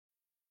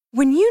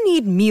When you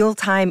need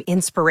mealtime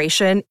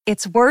inspiration,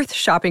 it's worth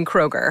shopping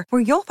Kroger,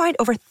 where you'll find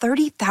over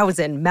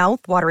 30,000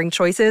 mouth-watering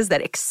choices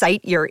that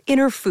excite your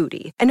inner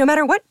foodie. And no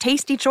matter what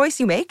tasty choice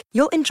you make,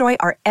 you'll enjoy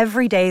our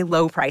everyday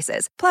low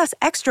prices, plus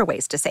extra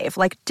ways to save,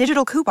 like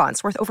digital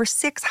coupons worth over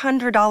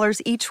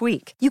 $600 each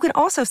week. You can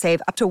also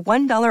save up to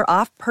 $1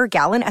 off per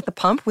gallon at the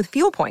pump with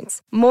fuel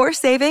points. More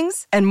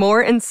savings and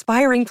more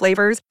inspiring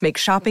flavors make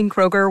shopping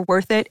Kroger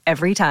worth it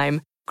every time.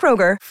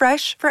 Kroger,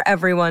 fresh for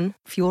everyone.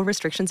 Fuel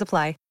restrictions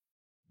apply.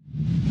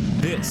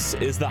 This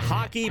is the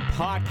Hockey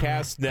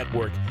Podcast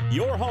Network,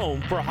 your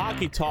home for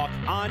hockey talk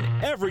on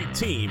every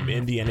team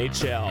in the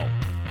NHL.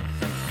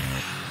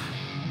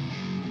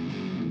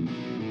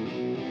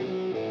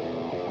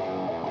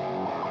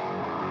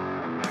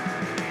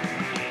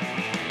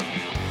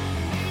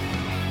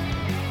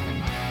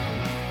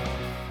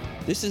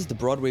 This is the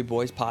Broadway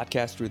Boys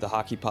podcast through the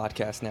Hockey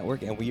Podcast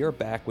Network, and we are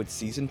back with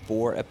Season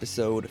 4,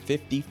 Episode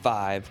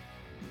 55,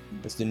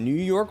 as the New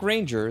York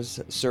Rangers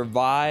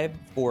survive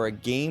for a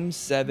Game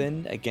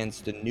 7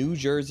 against the New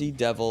Jersey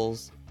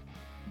Devils.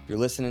 If you're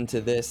listening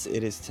to this,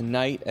 it is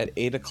tonight at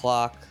 8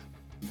 o'clock,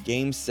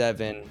 Game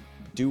 7,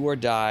 do or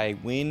die,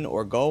 win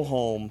or go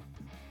home,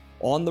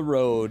 on the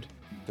road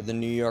for the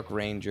New York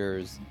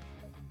Rangers,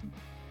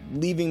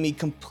 leaving me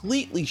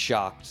completely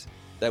shocked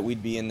that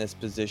we'd be in this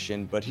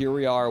position, but here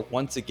we are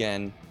once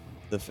again,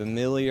 the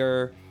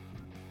familiar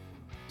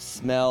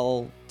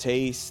smell,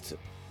 taste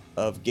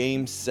of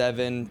Game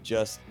 7,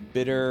 just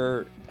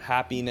bitter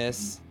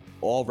happiness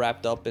all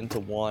wrapped up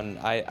into one.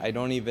 I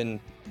don't even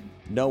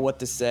know what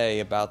to say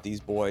about these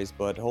boys,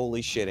 but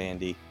holy shit,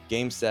 Andy.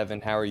 Game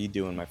 7, how are you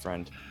doing, my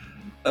friend?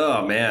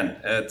 Oh man,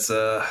 it's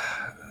the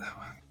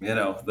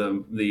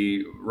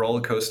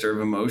roller coaster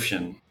of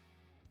emotion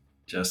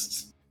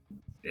just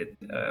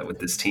with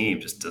this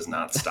team just does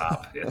not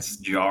stop. It's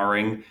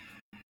jarring,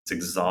 it's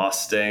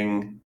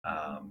exhausting,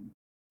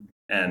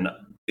 and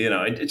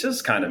it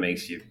just kind of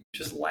makes you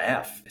just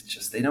laugh. It's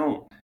just they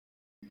don't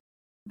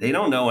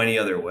know any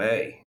other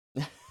way.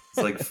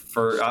 It's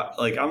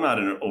like I'm not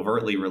an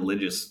overtly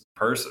religious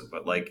person,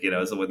 but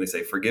so when they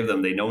say forgive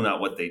them, they know not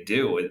what they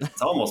do.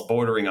 It's almost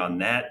bordering on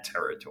that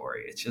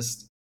territory. It's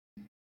just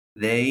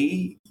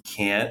they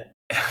can't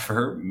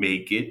ever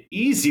make it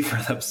easy for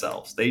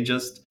themselves.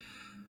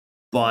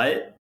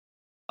 But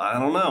I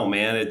don't know,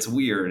 man. It's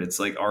weird. It's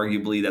like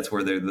arguably that's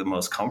where they're the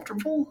most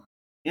comfortable.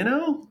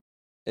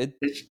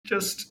 It's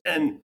just,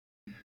 and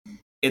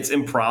it's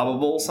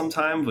improbable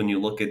sometimes when you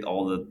look at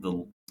all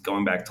the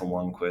going back to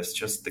Lundqvist,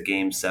 just the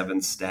Game 7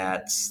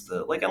 stats.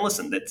 And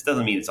listen, that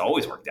doesn't mean it's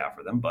always worked out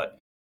for them, but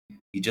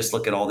you just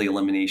look at all the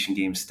elimination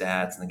game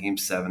stats and the Game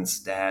 7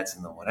 stats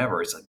and the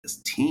whatever. It's like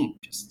this team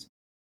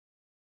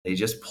they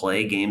just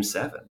play Game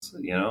 7s.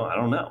 I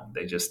don't know.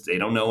 They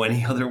don't know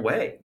any other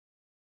way.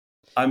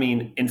 I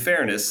mean, in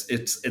fairness,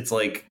 it's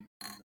like,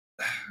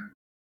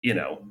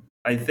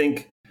 I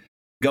think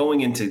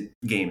going into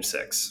Game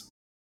 6,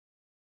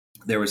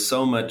 there was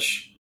so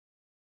much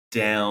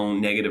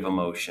negative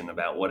emotion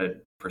about what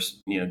had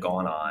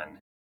gone on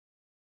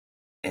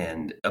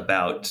and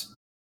about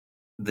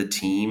the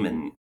team,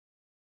 and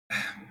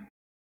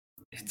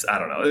I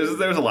don't know.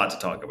 There's a lot to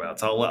talk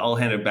about, so I'll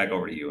hand it back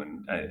over to you,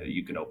 and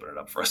you can open it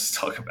up for us to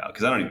talk about,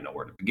 because I don't even know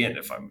where to begin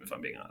if I'm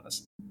being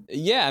honest.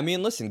 Yeah, I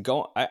mean, listen,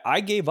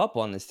 I gave up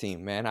on this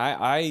team, man.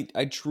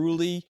 I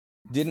truly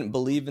didn't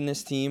believe in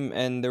this team,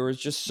 and there was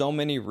just so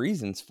many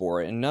reasons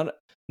for it, and none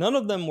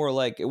of them were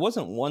it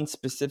wasn't one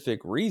specific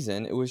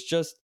reason. It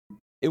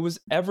was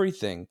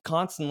everything,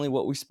 constantly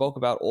what we spoke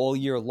about all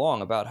year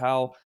long, about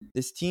how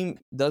this team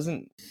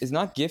is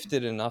not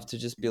gifted enough to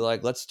just be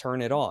like, let's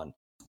turn it on.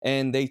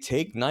 And they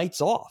take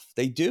nights off.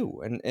 They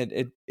do. And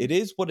it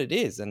is what it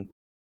is. And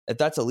if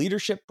that's a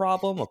leadership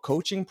problem, a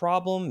coaching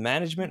problem,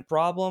 management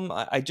problem,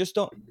 I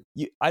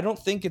don't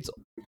think it's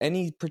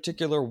any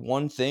particular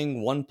one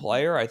thing, one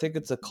player. I think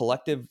it's a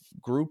collective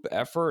group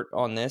effort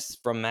on this,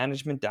 from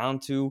management down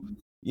to,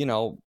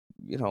 the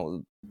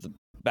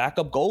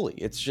backup goalie.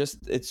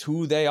 It's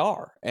who they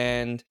are.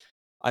 And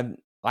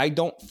I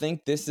don't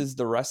think this is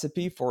the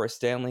recipe for a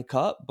Stanley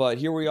Cup, but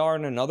here we are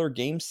in another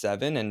Game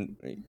 7, and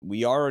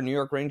we are a New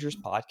York Rangers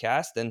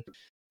podcast, and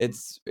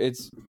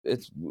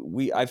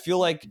I feel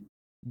like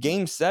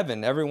Game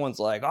 7, everyone's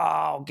like,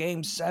 oh,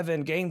 Game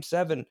 7.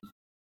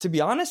 To be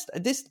honest,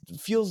 this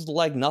feels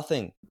like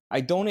nothing.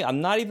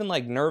 I'm not even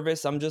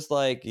nervous. I'm just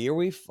like, here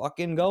we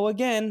fucking go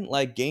again.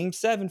 Game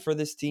 7 for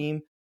this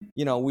team.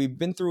 We've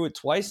been through it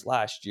twice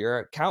last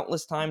year,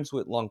 countless times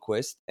with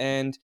Lundqvist.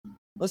 And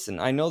listen,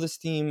 I know this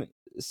team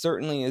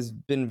certainly has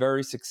been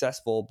very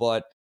successful,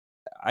 but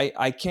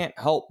I can't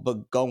help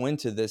but go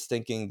into this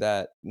thinking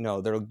that,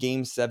 their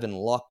Game 7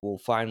 luck will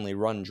finally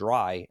run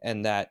dry,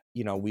 and that,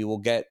 we will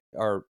get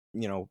our,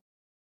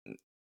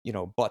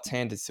 butts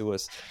handed to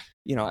us.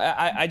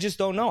 I just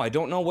don't know. I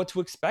don't know what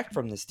to expect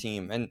from this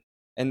team.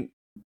 And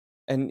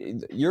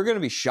you're going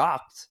to be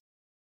shocked.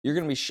 You're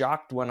going to be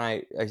shocked when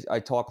I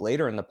talk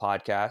later in the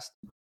podcast.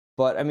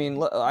 But I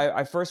mean,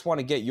 I first want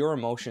to get your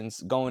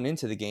emotions going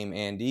into the game,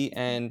 Andy.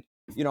 And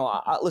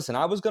listen,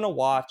 I was gonna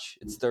watch.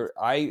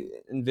 I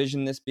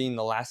envisioned this being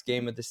the last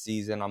game of the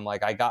season. I'm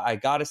like, I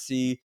got to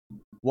see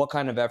what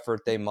kind of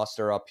effort they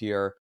muster up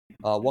here,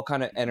 what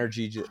kind of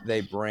energy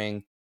they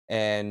bring,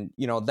 and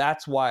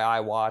that's why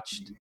I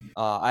watched.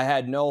 I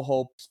had no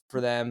hopes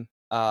for them,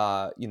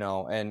 and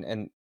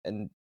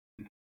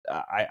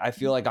I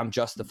feel like I'm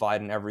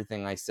justified in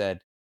everything I said,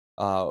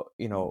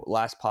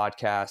 last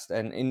podcast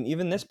and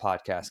even this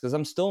podcast, because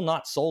I'm still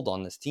not sold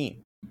on this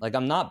team. Like,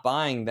 I'm not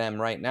buying them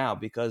right now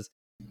because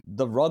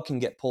the rug can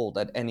get pulled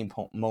at any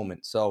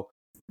moment. So,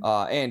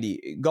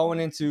 Andy, going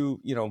into,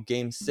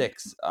 game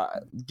 6,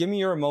 give me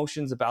your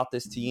emotions about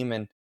this team.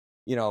 And,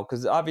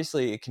 because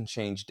obviously it can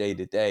change day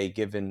to day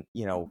given,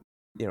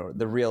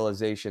 the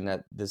realization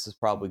that this is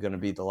probably going to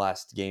be the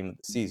last game of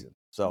the season.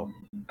 So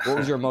what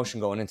was your emotion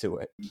going into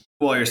it?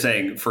 Well, you're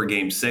saying for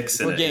game 6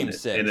 in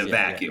a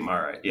vacuum. Yeah.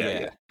 All right.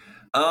 Yeah.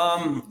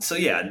 So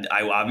yeah,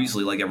 I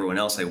obviously, like everyone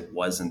else, I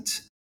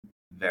wasn't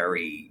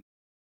very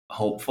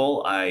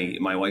hopeful.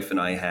 My wife and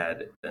I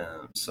had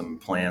some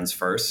plans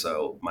first.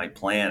 So my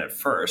plan at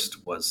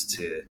first was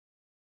to,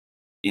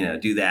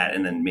 do that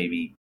and then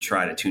maybe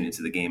try to tune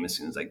into the game as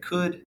soon as I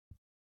could.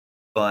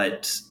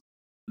 But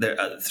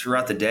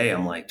throughout the day,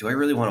 I'm like, do I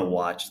really want to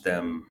watch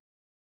them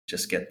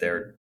just get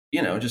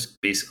just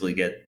basically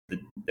get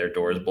their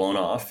doors blown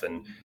off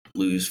and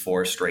lose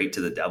 4 straight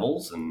to the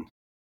Devils and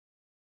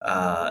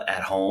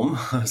at home?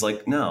 I was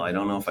like, no, I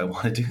don't know if I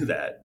want to do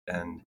that.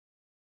 And,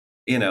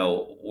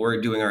 we're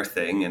doing our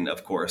thing. And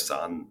of course,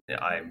 I'm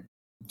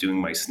doing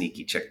my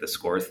sneaky check the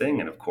score thing.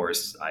 And of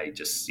course, I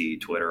just see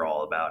Twitter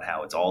all about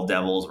how it's all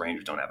Devils.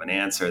 Rangers don't have an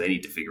answer. They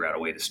need to figure out a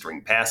way to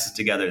string passes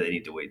together. They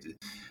need to wait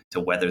to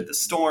weather the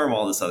storm,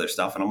 all this other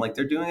stuff. And I'm like,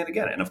 they're doing it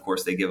again. And of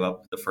course, they give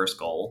up the first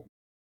goal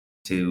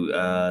to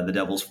the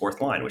Devils'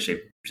 fourth line, which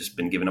they've just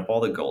been giving up all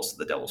the goals to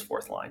the Devils'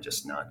 fourth line,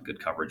 just not good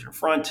coverage in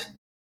front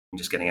and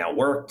just getting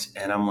outworked.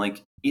 And I'm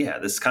like, yeah,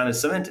 this kind of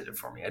cemented it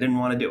for me. I didn't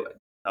want to do it.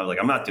 I was like,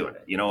 I'm not doing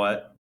it. You know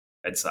what?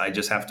 I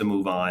just have to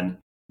move on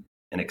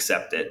and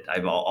accept it.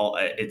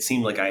 It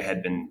seemed like I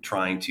had been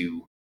trying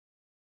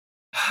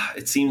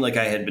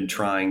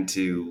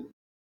to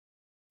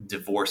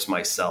divorce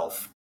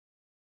myself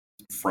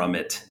from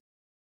it.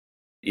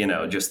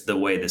 Just the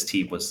way this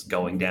team was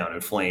going down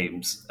in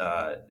flames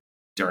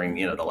during,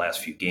 the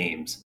last few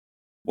games,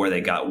 where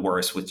they got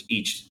worse with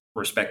each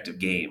respective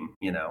game.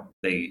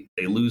 They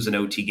lose an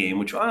OT game,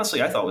 which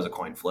honestly I thought was a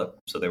coin flip.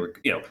 So they were,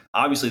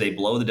 obviously they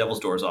blow the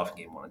Devils' doors off in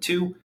game 1 and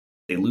 2.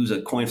 They lose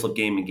a coin flip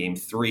game in game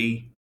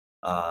 3.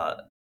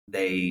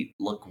 They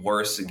look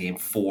worse in game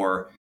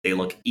 4. They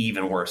look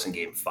even worse in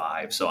game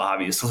 5. So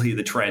obviously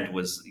the trend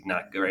was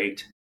not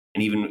great.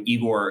 And even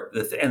Igor,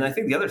 and I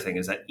think the other thing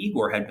is that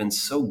Igor had been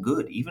so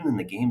good, even in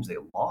the games they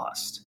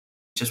lost,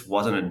 it just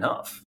wasn't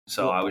enough.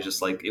 So I was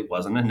just like, it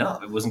wasn't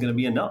enough. It wasn't going to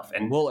be enough.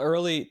 And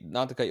early,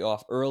 not to cut you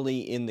off,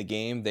 early in the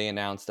game, they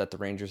announced that the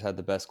Rangers had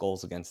the best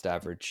goals against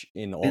average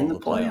in all the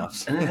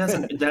playoffs. And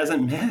it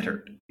hasn't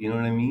mattered. You know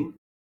what I mean?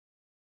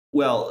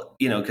 Well,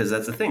 because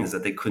that's the thing, is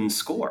that they couldn't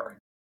score.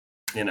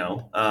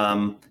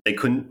 They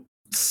couldn't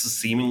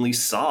seemingly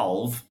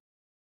solve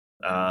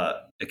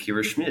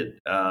Akira Schmid.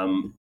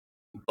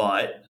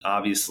 But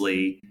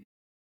obviously,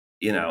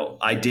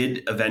 I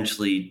did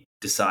eventually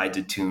decide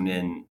to tune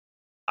in.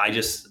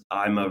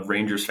 I'm a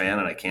Rangers fan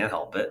and I can't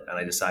help it. And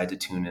I decided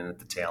to tune in at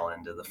the tail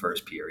end of the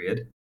first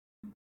period.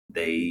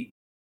 They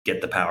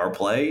get the power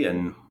play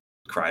and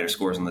Kreider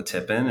scores on the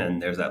tip in, and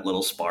there's that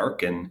little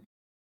spark, and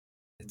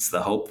it's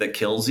the hope that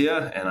kills you.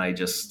 And I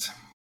just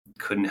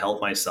couldn't help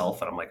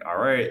myself. And I'm like, all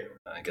right,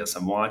 I guess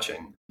I'm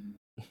watching.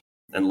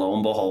 And lo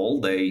and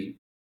behold, they,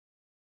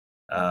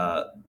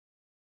 a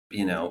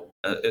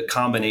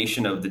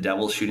combination of the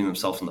Devils shooting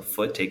themselves in the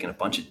foot, taking a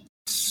bunch of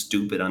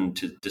stupid,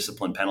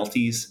 undisciplined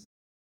penalties.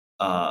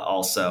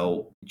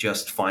 Also,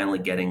 just finally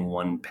getting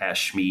one past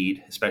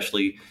Schmid,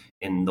 especially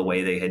in the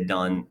way they had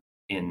done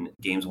in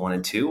games 1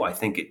 and 2. I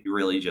think it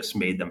really just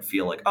made them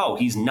feel like, oh,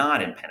 he's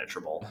not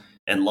impenetrable.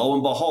 And lo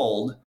and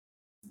behold,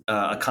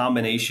 a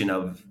combination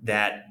of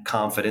that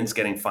confidence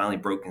getting finally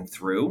broken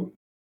through.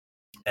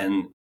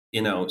 And,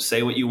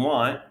 say what you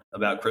want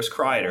about Chris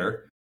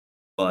Kreider,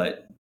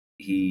 but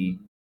he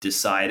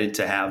decided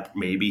to have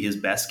maybe his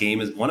best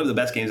game, is one of the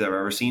best games I've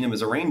ever seen him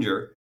as a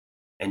Ranger,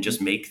 and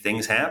just make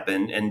things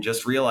happen and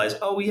just realize,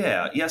 oh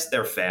yeah, yes,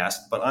 they're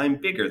fast, but I'm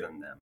bigger than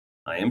them.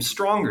 I am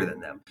stronger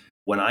than them.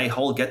 When I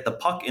get the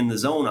puck in the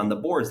zone on the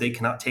boards, they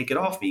cannot take it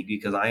off me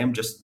because I am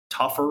just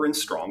tougher and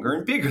stronger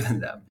and bigger than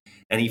them.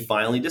 And he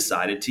finally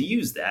decided to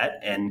use that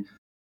and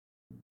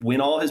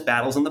win all his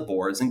battles on the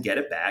boards and get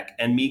it back.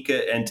 And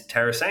Mika and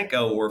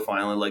Tarasenko were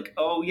finally like,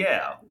 oh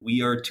yeah,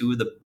 we are two of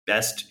the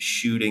best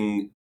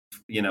shooting,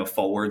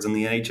 forwards in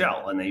the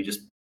NHL. And they just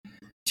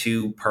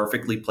two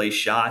perfectly placed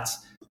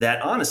shots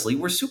that honestly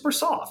were super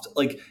soft.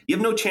 Like, you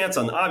have no chance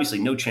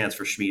no chance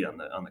for Schmid on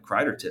the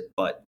Kreider tip,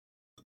 but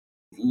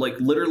like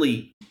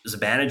literally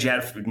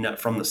Zibanejad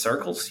from the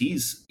circles,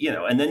 he's,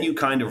 and then you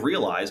kind of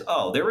realize,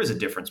 oh, there is a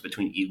difference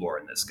between Igor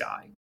and this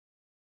guy.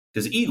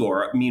 Because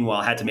Igor,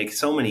 meanwhile, had to make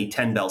so many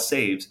 10-bell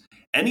saves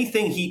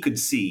anything he could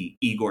see,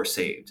 Igor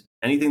saved.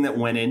 Anything that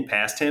went in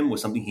past him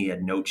was something he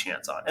had no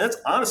chance on. And that's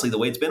honestly the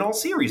way it's been all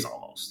series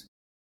almost.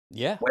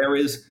 Yeah.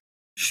 Whereas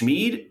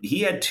Schmid,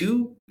 he had he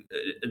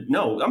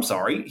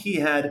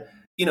had,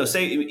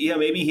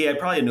 maybe he had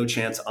probably no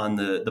chance on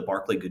the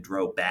Barclay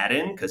Goodrow bat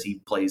in because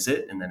he plays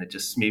it, and then it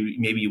just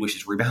maybe you wish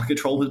his rebound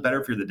control was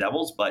better for the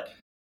Devils. But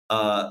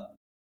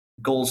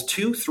goals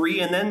 2, 3,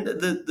 and then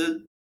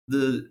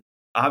the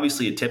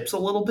obviously it tips a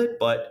little bit,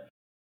 but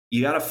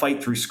you got to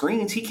fight through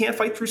screens. He can't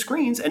fight through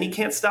screens, and he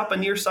can't stop a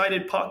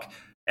nearsighted puck.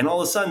 And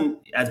all of a sudden,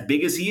 as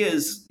big as he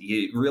is,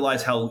 you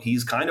realize how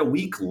he's kind of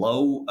weak,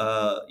 low,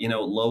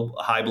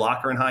 high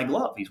blocker and high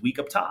glove. He's weak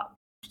up top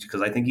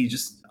because I think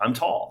I'm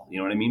tall, you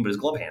know what I mean? But his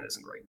glove hand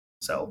isn't great.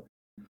 So,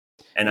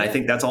 and I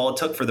think that's all it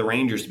took for the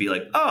Rangers to be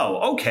like,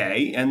 oh,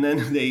 okay. And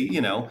then they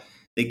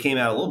came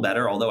out a little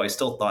better, although I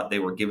still thought they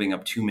were giving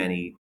up too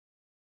many,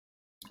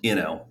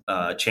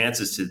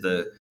 chances to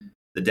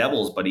the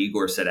Devils, but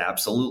Igor said,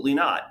 absolutely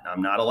not.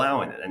 I'm not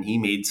allowing it. And he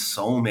made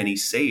so many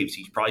saves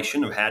he probably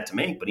shouldn't have had to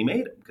make, but he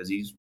made it because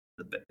he's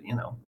the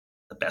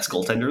best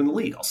goaltender in the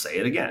league. I'll say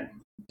it again.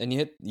 And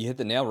you hit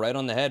the nail right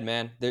on the head,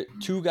 man.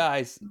 Two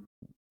guys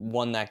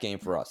won that game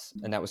for us,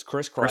 and that was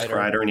Chris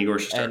Kreider and Igor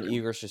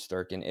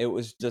Shesterkin. It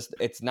was just,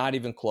 it's not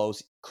even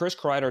close. Chris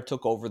Kreider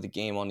took over the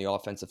game on the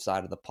offensive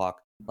side of the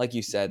puck. Like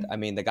you said, I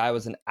mean, the guy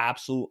was an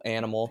absolute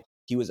animal.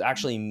 He was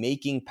actually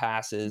making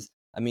passes.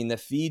 I mean, the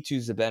feed to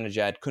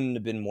Zibanejad couldn't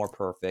have been more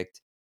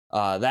perfect.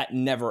 That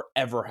never,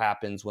 ever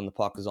happens when the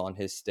puck is on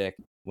his stick,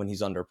 when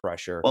he's under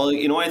pressure. Well,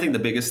 I think the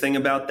biggest thing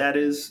about that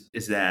is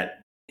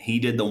that he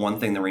did the one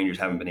thing the Rangers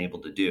haven't been able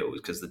to do,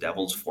 is because the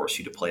Devils force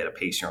you to play at a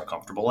pace you're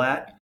uncomfortable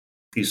at.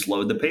 He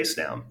slowed the pace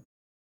down.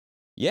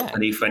 Yeah.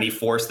 And he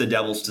forced the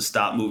Devils to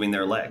stop moving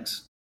their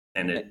legs.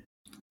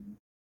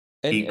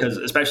 Because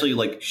especially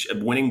like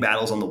winning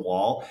battles on the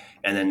wall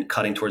and then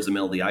cutting towards the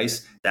middle of the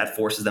ice, that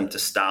forces them to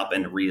stop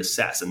and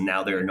reassess. And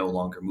now they're no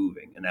longer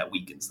moving, and that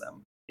weakens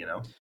them,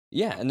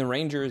 Yeah, and the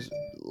Rangers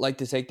like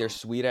to take their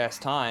sweet ass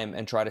time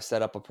and try to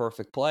set up a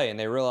perfect play. And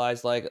they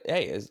realize, like,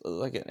 hey,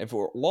 if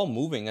we're all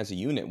moving as a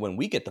unit, when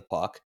we get the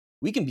puck,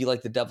 we can be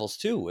like the Devils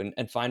too,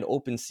 and find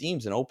open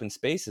seams and open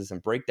spaces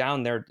and break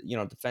down their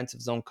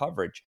defensive zone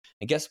coverage.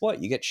 And guess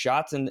what? You get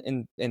shots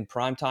in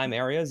primetime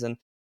areas. And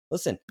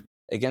listen,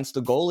 against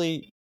the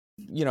goalie,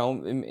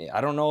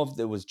 I don't know if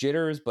it was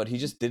jitters, but he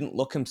just didn't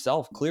look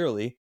himself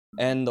clearly.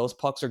 And those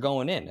pucks are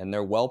going in, and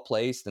they're well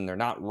placed, and they're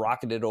not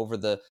rocketed over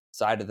the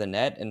side of the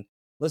net. And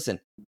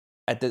listen,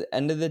 at the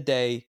end of the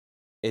day,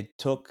 it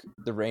took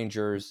the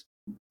Rangers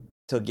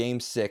till Game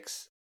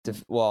 6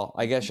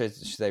 I guess I should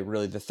say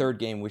really the third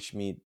game, which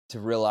me to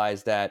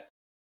realize that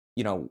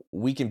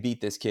we can beat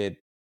this kid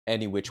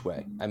any which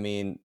way. I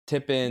mean,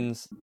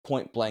 tip-ins,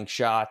 point-blank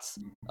shots,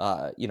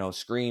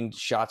 screened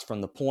shots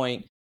from the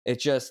point. It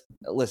just,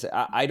 listen,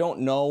 I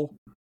don't know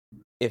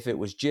if it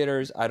was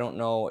jitters. I don't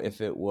know if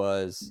it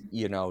was,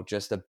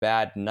 just a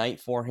bad night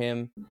for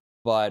him.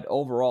 But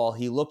overall,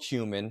 he looked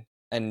human,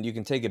 and you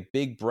can take a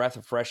big breath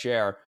of fresh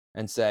air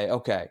and say,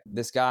 okay,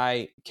 this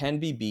guy can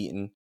be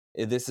beaten.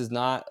 This is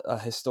not a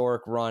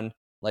historic run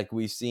like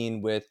we've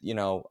seen with,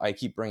 I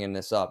keep bringing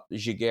this up,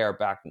 Giguère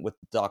back with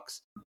the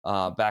Ducks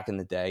back in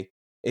the day.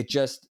 It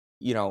just,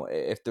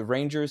 if the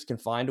Rangers can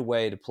find a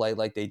way to play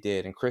like they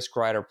did, and Chris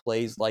Kreider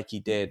plays like he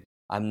did,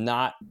 I'm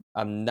not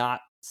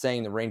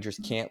saying the Rangers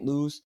can't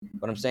lose,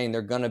 but I'm saying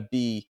they're going to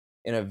be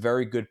in a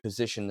very good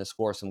position to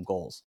score some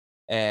goals.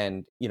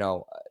 And,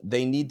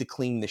 they need to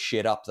clean the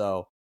shit up,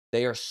 though.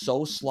 They are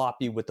so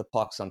sloppy with the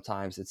puck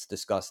sometimes. It's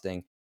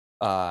disgusting.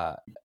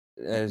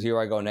 Here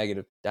I go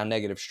down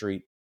negative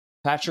street.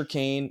 Patrick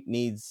Kane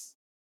needs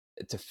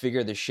to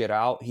figure this shit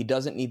out. He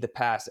doesn't need to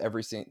pass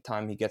every single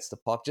time he gets the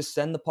puck. Just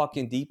send the puck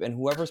in deep, and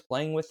whoever's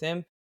playing with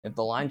him, if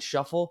the lines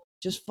shuffle,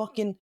 just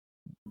fucking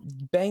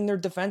bang their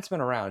defenseman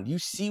around. You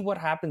see what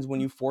happens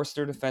when you force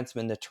their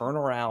defenseman to turn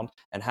around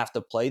and have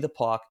to play the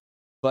puck.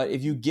 But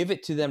if you give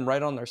it to them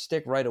right on their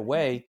stick right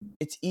away,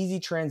 it's easy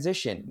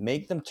transition.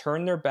 Make them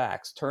turn their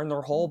backs, turn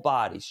their whole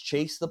bodies,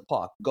 chase the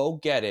puck, go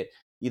get it.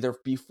 Either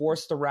be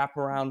forced to wrap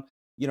around,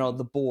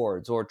 the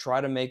boards, or try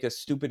to make a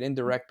stupid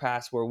indirect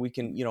pass where we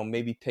can,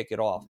 maybe pick it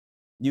off.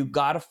 You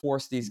got to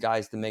force these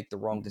guys to make the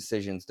wrong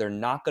decisions. They're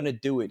not going to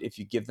do it if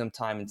you give them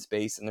time and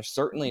space, and they're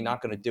certainly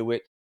not going to do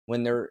it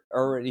when they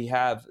already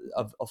have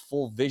a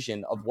full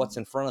vision of what's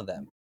in front of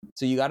them.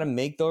 So you got to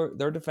make their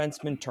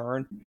defensemen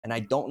turn, and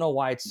I don't know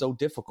why it's so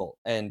difficult.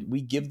 And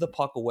we give the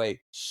puck away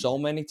so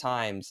many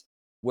times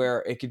where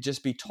it could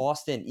just be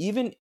tossed in.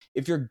 Even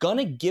if you're going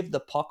to give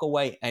the puck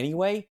away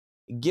anyway,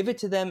 give it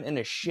to them in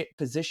a shit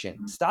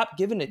position. Stop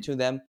giving it to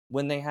them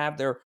when they have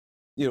their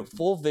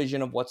full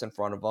vision of what's in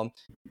front of them.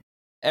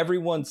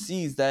 Everyone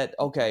sees that,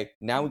 okay,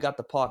 now we got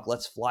the puck,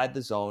 let's fly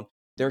the zone.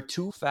 They're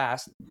too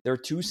fast, they're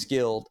too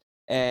skilled,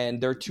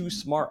 and they're too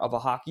smart of a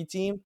hockey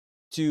team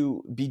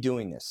to be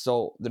doing this.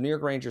 So the New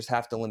York Rangers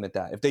have to limit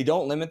that. If they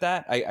don't limit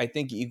that, I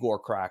think Igor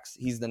cracks.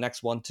 He's the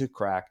next one to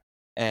crack,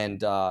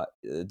 and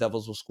the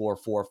Devils will score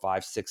 4,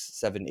 5, 6,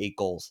 7, 8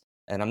 goals.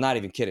 And I'm not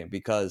even kidding,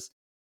 because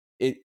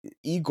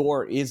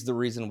Igor is the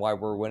reason why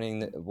we're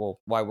winning.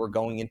 Why we're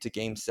going into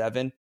Game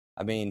 7.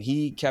 I mean,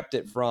 he kept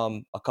it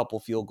from a couple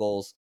field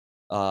goals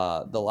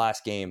the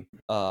last game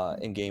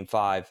in Game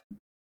 5.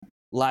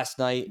 Last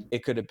night,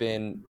 it could have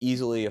been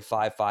easily a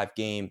 5-5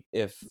 game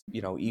if,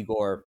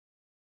 Igor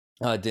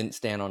didn't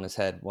stand on his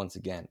head once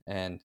again.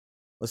 And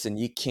listen,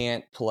 you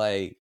can't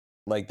play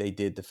like they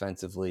did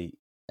defensively,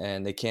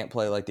 and they can't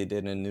play like they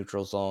did in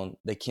neutral zone.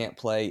 They can't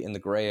play in the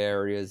gray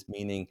areas,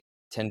 meaning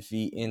 10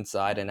 feet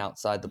inside and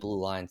outside the blue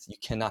lines. You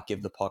cannot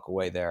give the puck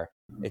away there.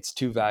 It's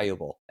too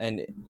valuable.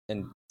 And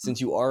since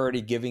you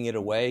already giving it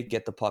away,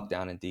 get the puck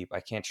down and deep.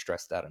 I can't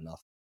stress that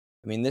enough.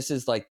 I mean, this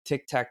is like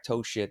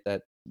tic-tac-toe shit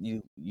that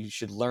you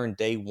should learn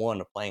day one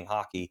of playing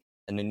hockey,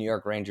 and the New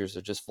York Rangers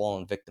are just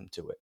falling victim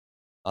to it.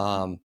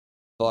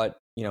 But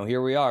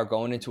here we are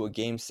going into a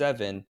Game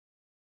 7.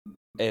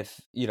 If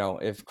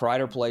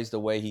Kreider plays the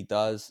way he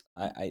does,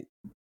 I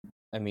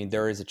mean,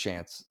 there is a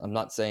chance. I'm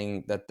not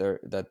saying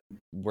that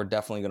we're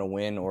definitely going to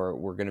win or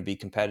we're going to be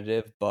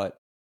competitive, but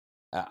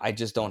I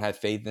just don't have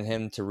faith in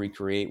him to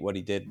recreate what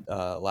he did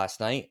last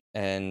night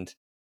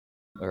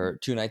or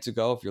 2 nights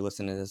ago, if you're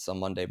listening to this on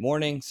Monday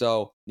morning.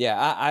 So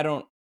yeah, I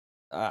don't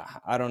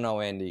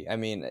know, Andy. I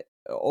mean,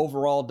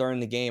 overall during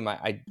the game,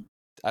 I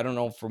don't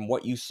know, from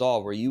what you saw,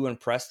 were you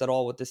impressed at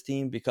all with this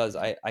team? Because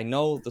I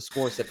know the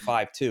score said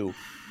 5-2,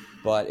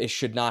 but it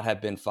should not have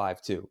been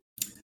 5-2.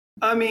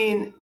 I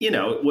mean,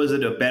 was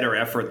it a better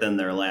effort than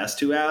their last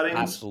 2 outings?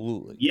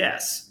 Absolutely.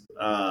 Yes.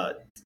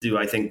 Do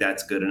I think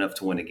that's good enough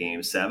to win a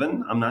Game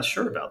 7? I'm not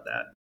sure about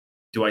that.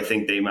 Do I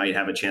think they might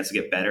have a chance to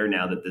get better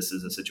now that this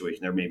is a situation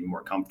they're maybe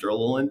more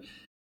comfortable in?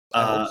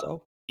 I hope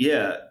so.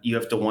 Yeah, you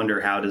have to wonder,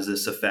 how does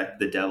this affect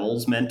the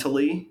Devils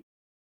mentally?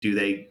 Do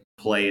they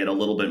play it a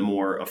little bit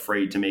more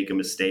afraid to make a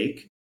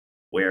mistake,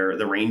 where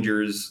the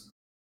Rangers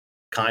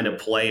kind of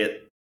play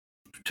it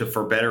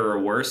for better or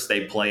worse?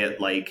 They play it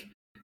like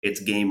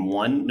it's Game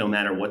 1, no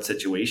matter what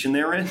situation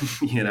they're in,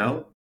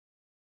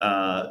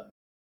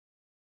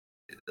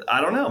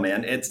 I don't know,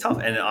 man. It's tough.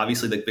 And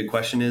obviously the big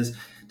question is,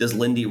 does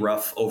Lindy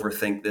Ruff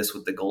overthink this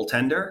with the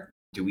goaltender?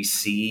 Do we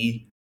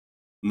see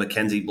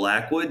Mackenzie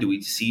Blackwood? Do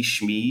we see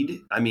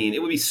Schmid? I mean,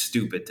 it would be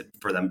stupid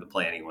for them to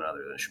play anyone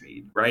other than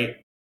Schmid, right?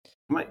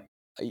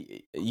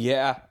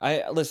 Yeah.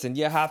 Listen,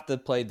 you have to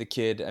play the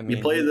kid. I mean,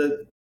 you play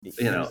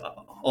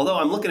although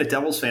I'm looking at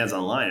Devils fans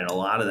online, and a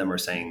lot of them are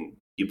saying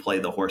you play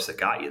the horse that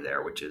got you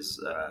there, which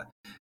is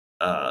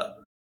I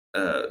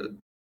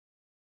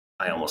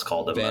almost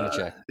called him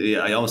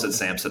I almost said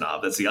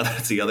Samsonov. That's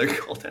the other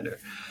goaltender.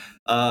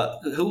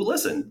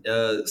 Listen,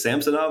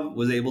 Samsonov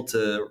was able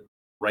to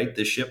right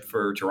the ship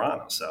for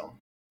Toronto, so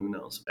who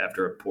knows,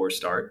 after a poor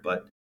start.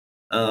 But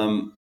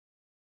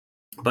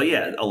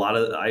yeah, a lot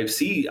of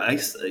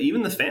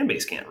even the fan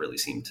base can't really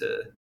seem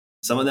to.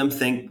 Some of them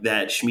think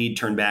that Schmid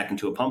turned back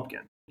into a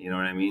pumpkin. You know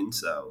what I mean?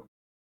 So,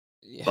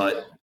 yeah.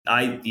 But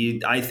I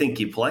think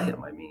you play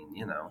him. I mean,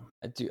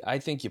 I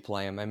think you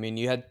play him. I mean,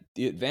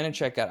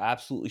 Vanacek got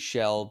absolutely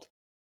shelled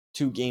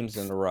 2 games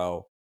in a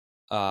row.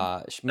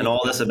 And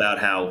all this about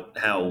how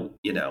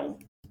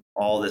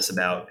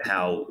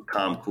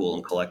calm, cool,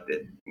 and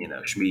collected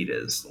Schmid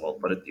is. Well,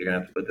 you're gonna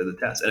have to put to the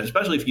test, and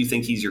especially if you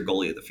think he's your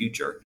goalie of the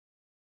future.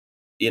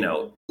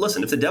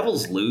 Listen, if the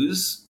Devils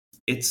lose,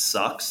 it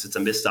sucks. It's a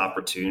missed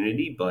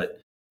opportunity, but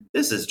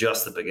this is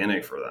just the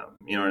beginning for them.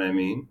 You know what I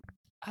mean?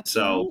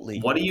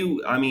 Absolutely. So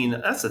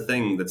that's the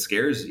thing that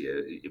scares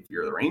you if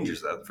you're the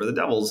Rangers, though. For the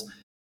Devils,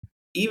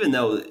 even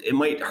though it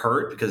might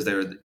hurt because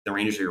the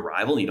Rangers are your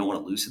rival and you don't want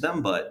to lose to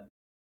them, but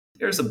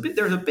there's a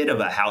bit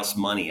of a house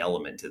money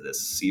element to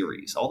this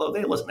series. Although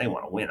they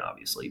want to win,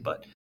 obviously,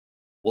 but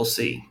we'll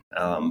see.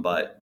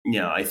 But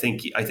I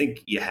think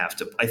you have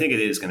to. I think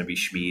it is going to be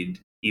Schmid,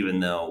 even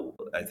though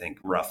I think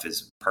Ruff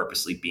is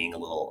purposely being a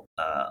little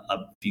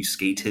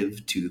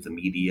obfuscative to the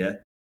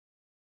media.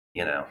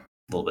 A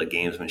little bit of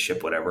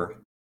gamesmanship,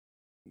 whatever.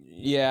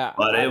 Yeah,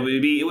 but it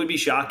would be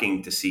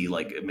shocking to see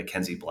like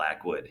Mackenzie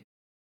Blackwood.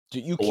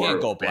 You can't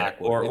go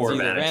Blackwood. Or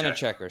either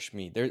Vanacek or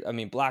Schmid.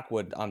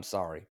 Blackwood, I'm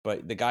sorry,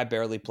 but the guy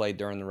barely played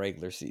during the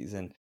regular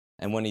season,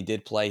 and when he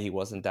did play, he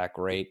wasn't that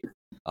great.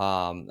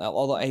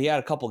 Although he had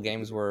a couple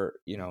games where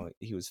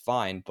he was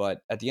fine,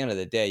 but at the end of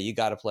the day, you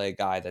got to play a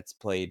guy that's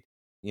played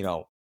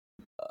not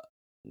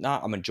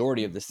a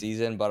majority of the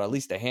season, but at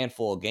least a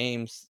handful of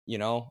games.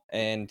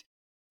 And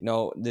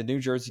the New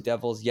Jersey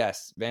Devils,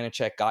 yes,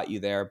 Vanacek got you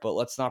there, but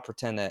let's not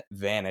pretend that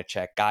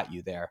Vanacek got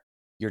you there.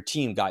 Your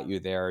team got you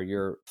there.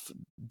 Your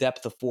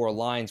depth of 4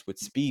 lines with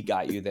speed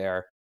got you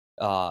there.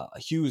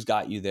 Hughes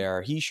got you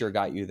there. Heischer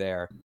got you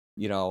there.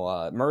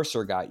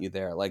 Mercer got you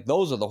there. Like,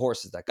 those are the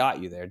horses that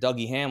got you there.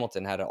 Dougie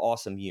Hamilton had an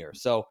awesome year.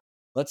 So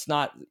let's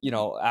not,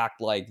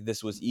 act like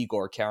this was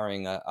Igor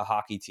carrying a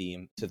hockey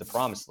team to the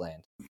promised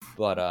land.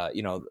 But,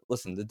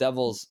 listen, the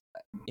Devils,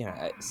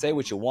 say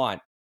what you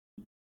want.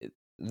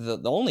 The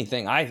only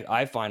thing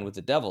I find with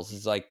the Devils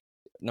is, like,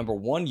 number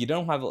one, you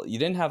didn't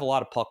have a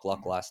lot of puck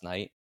luck last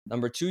night.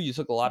 Number 2, you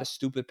took a lot of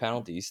stupid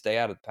penalties. Stay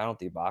out of the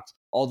penalty box.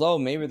 Although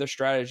maybe their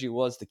strategy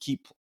was to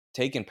keep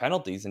taking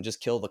penalties and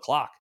just kill the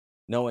clock.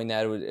 knowing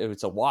that it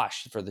was a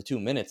wash for the 2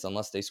 minutes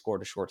unless they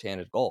scored a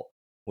shorthanded goal,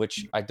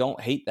 which I don't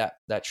hate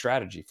that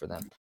strategy for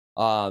them.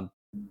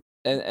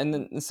 And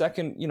then the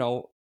second,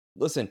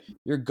 listen,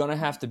 you're gonna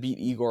have to beat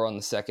Igor on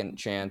the second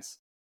chance,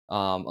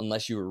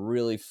 unless you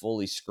really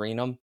fully screen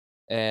him.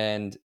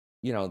 And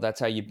that's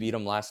how you beat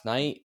him last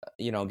night.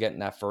 Getting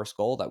that first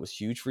goal, that was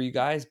huge for you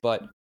guys.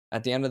 But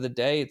at the end of the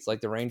day, it's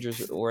like the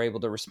Rangers were able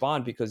to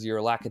respond because of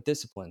your lack of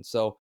discipline.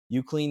 So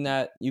you clean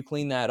that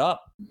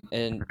up,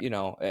 and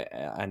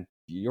and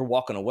you're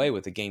walking away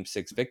with a Game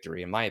 6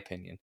 victory, in my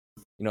opinion.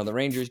 The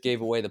Rangers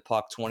gave away the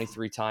puck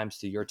 23 times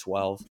to your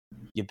 12.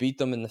 You beat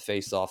them in the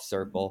face-off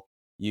circle.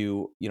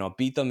 You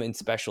beat them in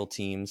special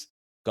teams,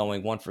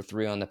 going 1 for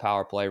 3 on the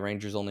power play.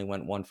 Rangers only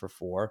went 1 for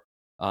 4.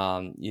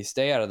 You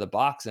stay out of the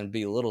box and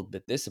be a little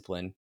bit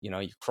disciplined.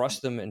 You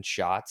crushed them in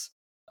shots,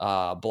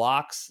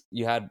 blocks.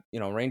 You had,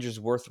 Rangers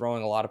were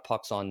throwing a lot of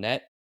pucks on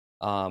net.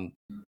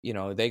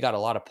 They got a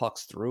lot of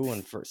pucks through,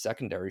 and for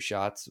secondary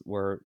shots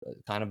were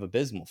kind of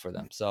abysmal for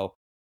them. So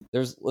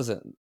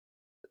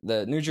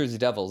the New Jersey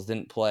Devils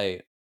didn't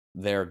play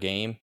their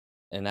game,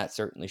 and that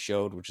certainly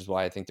showed, which is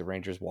why I think the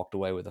Rangers walked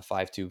away with a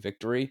 5-2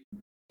 victory.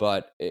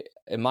 But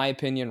in my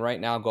opinion, right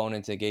now, going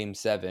into Game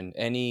 7,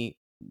 any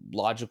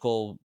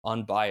logical,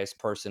 unbiased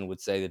person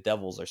would say the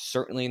Devils are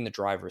certainly in the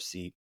driver's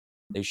seat.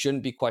 They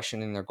shouldn't be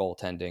questioning their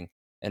goaltending,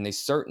 and they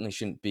certainly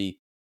shouldn't be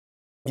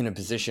in a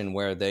position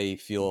where they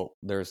feel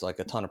there's like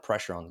a ton of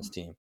pressure on this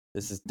team.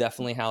 This is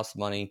definitely house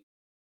money.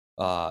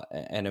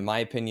 And in my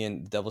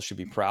opinion, the Devils should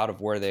be proud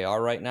of where they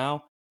are right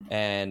now.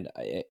 And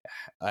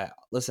I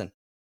listen,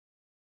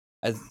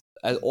 as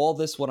all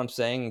this, what I'm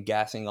saying,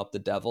 gassing up the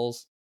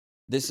Devils,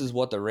 this is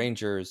what the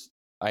Rangers,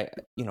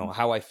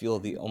 how I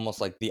feel, almost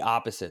like the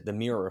opposite, the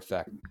mirror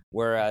effect.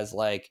 Whereas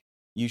like,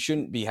 you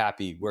shouldn't be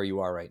happy where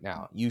you are right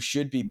now. You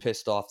should be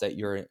pissed off that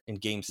you're in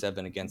Game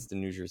 7 against the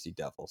New Jersey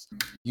Devils.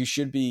 You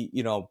should be,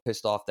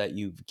 pissed off that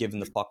you've given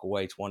the puck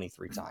away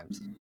 23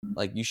 times.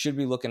 Like, you should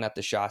be looking at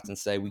the shots and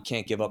say, we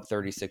can't give up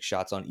 36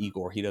 shots on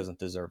Igor. He doesn't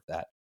deserve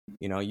that.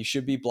 You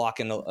should be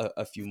blocking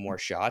a few more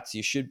shots.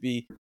 You should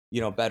be,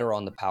 better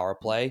on the power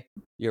play.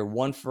 You're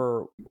 1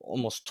 for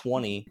almost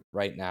 20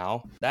 right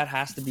now. That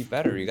has to be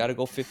better. You got to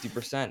go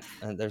 50%,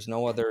 and there's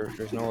no other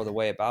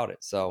way about it.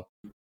 So,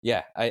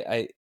 yeah,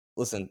 I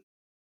listen.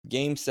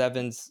 Game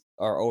 7s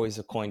are always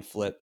a coin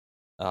flip,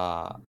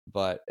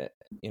 but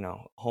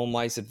home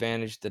ice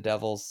advantage. The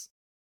Devils.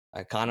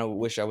 I kind of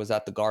wish I was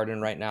at the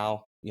Garden right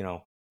now.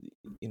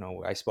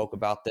 I spoke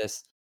about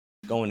this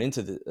going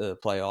into the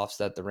playoffs,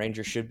 that the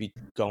Rangers should be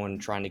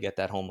trying to get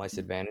that home ice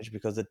advantage,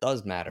 because it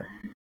does matter.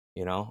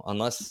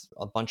 Unless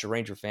a bunch of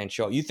Ranger fans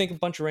show up. You think a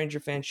bunch of Ranger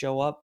fans show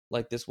up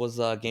like this was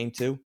Game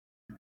 2,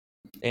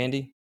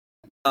 Andy?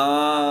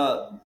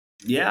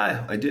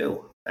 Yeah, I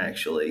do,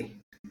 actually.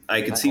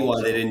 I could see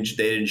why they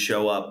didn't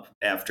show up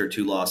after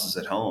 2 losses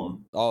at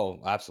home. Oh,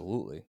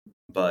 absolutely.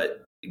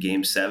 But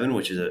Game 7,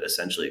 which is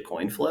essentially a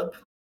coin flip.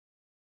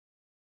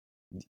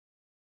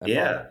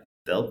 Yeah,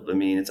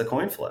 it's a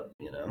coin flip,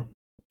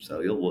 So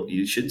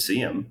you should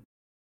see them,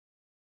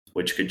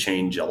 which could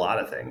change a lot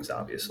of things,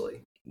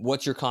 obviously.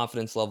 What's your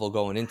confidence level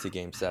going into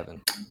Game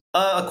 7?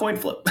 A coin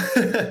flip.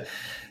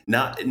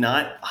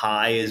 Not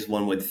high as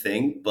one would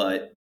think,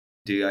 but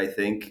do I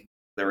think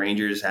the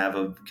Rangers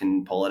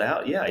can pull it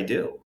out? Yeah, I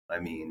do. I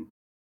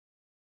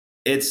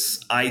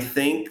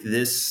think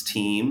this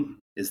team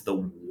is the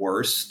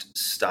worst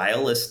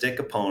stylistic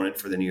opponent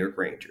for the New York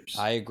Rangers.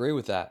 I agree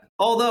with that.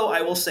 Although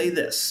I will say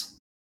this,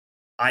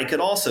 I could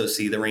also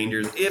see the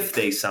Rangers, if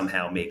they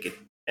somehow make it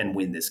and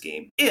win this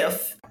game,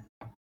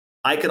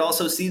 I could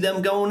also see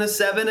them going to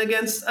 7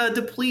 against a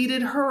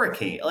depleted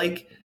Hurricane.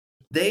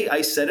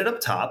 I said it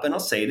up top, and I'll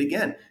say it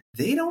again.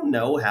 They don't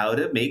know how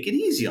to make it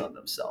easy on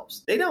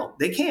themselves. They don't.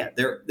 They can't.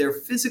 They're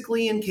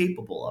physically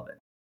incapable of it.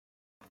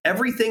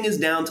 Everything is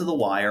down to the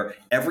wire.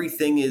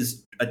 Everything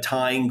is a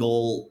tying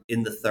goal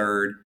in the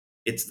third.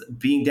 It's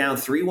being down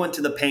 3-1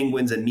 to the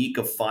Penguins, and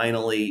Mika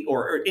finally,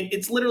 or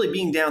it's literally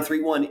being down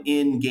 3-1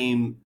 in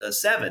Game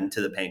 7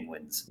 to the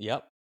Penguins.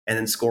 Yep. And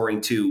then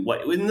scoring 2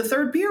 in the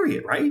third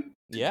period, right?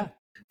 Yeah.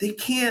 They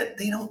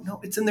don't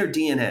know. It's in their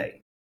DNA.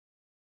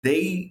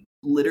 They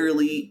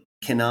literally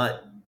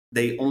cannot.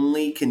 They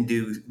only can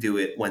do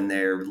it when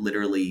they're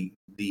literally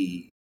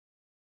the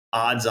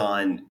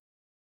odds-on,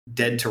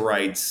 dead to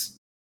rights,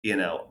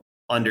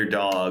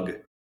 underdog,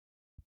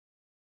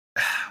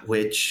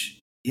 which,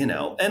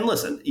 and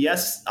listen,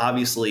 yes,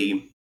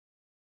 obviously,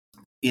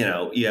 you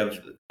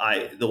have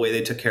the way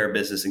they took care of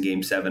business in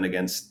Game 7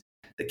 against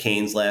the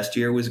Canes last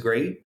year was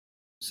great.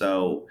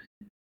 So,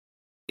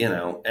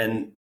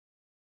 and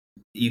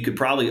you could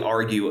probably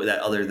argue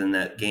that other than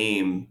that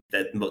game,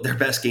 that their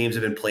best games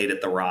have been played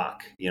at the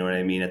Rock,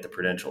 at the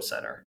Prudential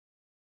Center.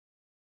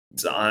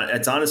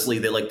 It's honestly,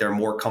 they're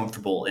more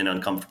comfortable in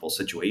uncomfortable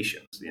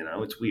situations.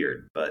 It's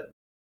weird, but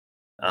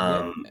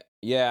my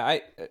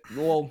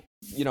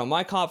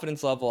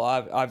confidence level,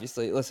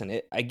 obviously, listen,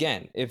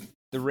 if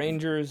the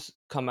Rangers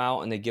come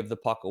out and they give the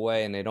puck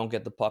away and they don't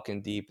get the puck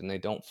in deep and they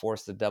don't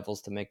force the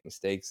Devils to make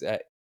mistakes,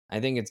 I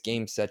think it's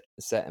game set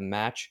and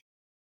match.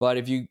 But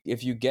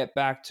if you get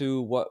back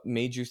to what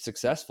made you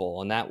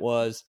successful, and that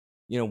was,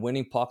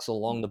 winning pucks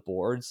along the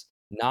boards,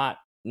 not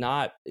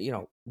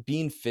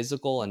being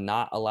physical and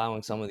not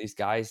allowing some of these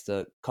guys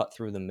to cut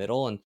through the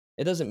middle. And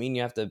it doesn't mean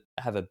you have to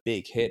have a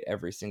big hit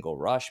every single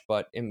rush,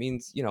 but it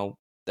means,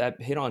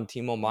 that hit on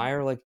Timo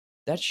Meier, like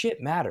that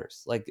shit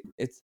matters. Like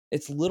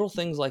it's little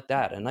things like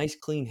that. A nice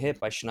clean hit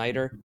by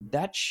Schneider,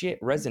 that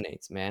shit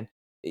resonates, man.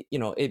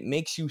 It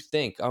makes you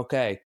think,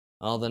 okay,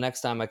 well, the next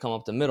time I come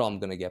up the middle, I'm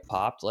going to get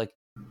popped. Like,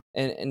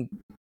 and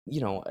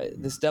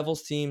this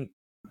Devils team,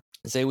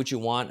 say what you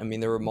want. I mean,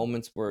 there were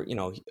moments where,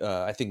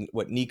 I think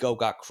Nico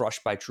got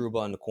crushed by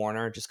Trouba in the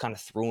corner, just kind of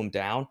threw him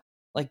down.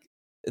 Like,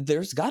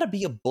 there's got to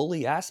be a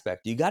bully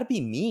aspect. You got to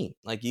be mean.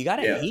 Like, you got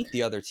to hate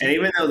the other team. And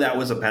even though that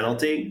was a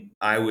penalty,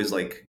 I was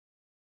like,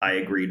 I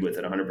agreed with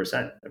it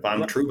 100%. If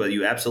I'm Trouba,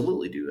 you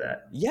absolutely do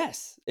that.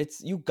 Yes.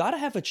 You got to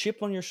have a chip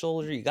on your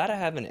shoulder. You got to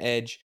have an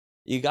edge.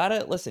 You got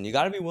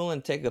to be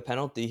willing to take a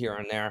penalty here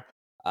and there.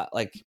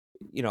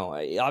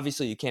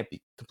 Obviously you can't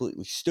be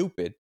completely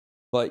stupid,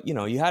 but,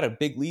 you had a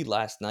big lead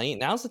last night.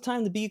 Now's the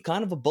time to be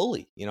kind of a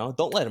bully.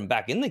 Don't let him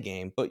back in the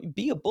game, but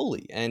be a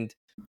bully. And,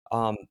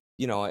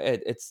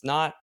 it's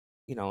not,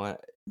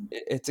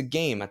 it's a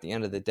game at the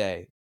end of the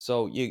day.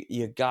 So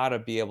you got to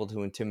be able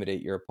to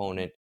intimidate your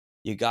opponent.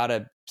 You got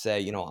to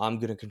say, I'm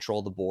going to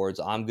control the boards.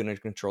 I'm going to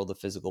control the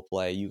physical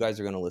play. You guys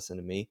are going to listen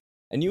to me.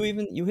 And you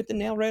hit the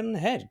nail right on the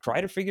head.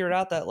 Try to figure it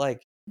out that,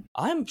 like,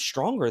 I'm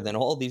stronger than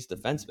all these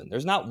defensemen.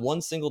 There's not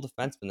one single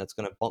defenseman that's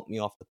going to bump me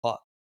off the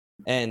puck.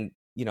 And,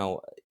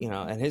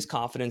 and his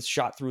confidence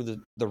shot through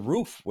the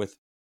roof with,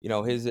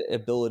 his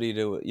ability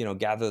to,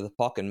 gather the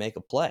puck and make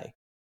a play.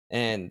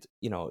 And,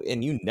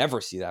 and you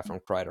never see that from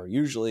Kreider.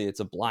 Usually it's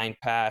a blind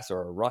pass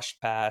or a rushed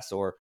pass,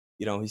 or,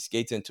 he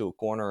skates into a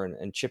corner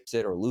and chips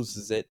it or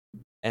loses it.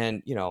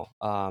 And,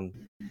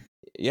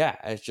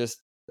 it's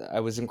just, I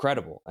was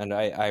incredible. And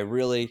I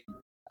really,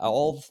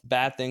 all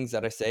bad things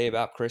that I say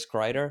about Chris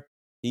Kreider,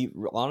 he,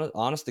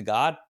 honest to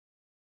God,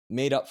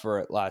 made up for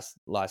it last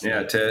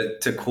night.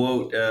 To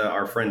quote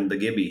our friend the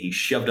Gibby, he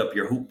shoved up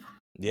your hoop.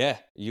 Yeah,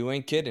 you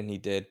ain't kidding, he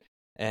did.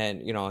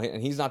 And,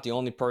 and he's not the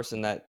only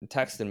person that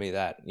texted me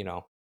that,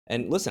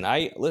 And listen,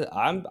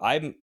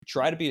 I'm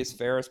try to be as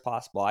fair as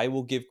possible. I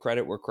will give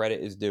credit where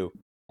credit is due.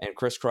 And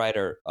Chris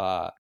Kreider,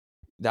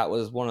 that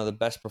was one of the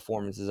best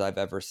performances I've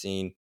ever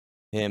seen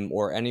him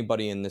or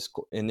anybody in this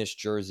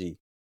jersey,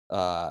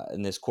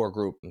 in this core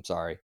group,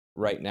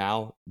 right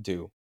now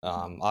do.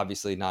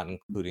 Obviously not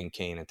including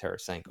Kane and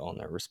Tarasenko on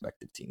their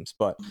respective teams.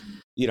 But,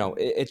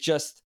 it's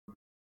just,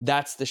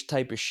 that's the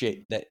type of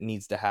shit that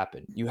needs to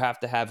happen. You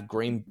have to have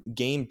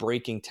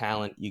game-breaking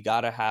talent. You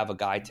got to have a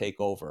guy take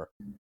over.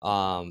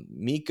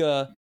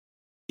 Mika,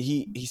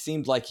 he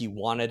seemed like he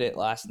wanted it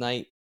last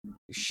night.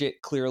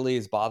 Shit clearly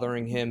is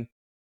bothering him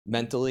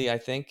mentally, I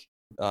think.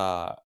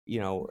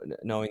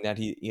 Knowing that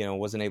he,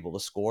 wasn't able to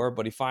score,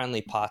 but he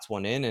finally pots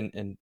one in,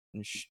 and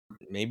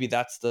maybe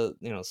that's the,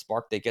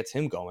 spark that gets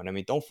him going. I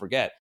mean, don't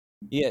forget,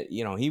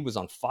 he was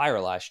on fire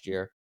last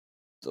year,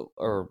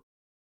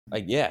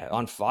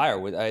 on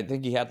fire. I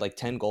think he had like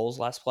 10 goals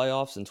last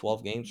playoffs in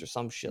 12 games or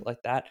some shit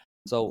like that.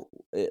 So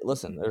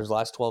listen, there's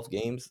last 12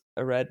 games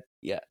I read.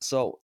 Yeah.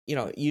 So,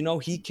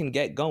 he can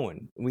get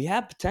going. We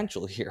have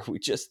potential here. We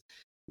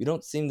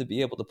don't seem to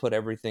be able to put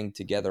everything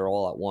together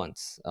all at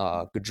once.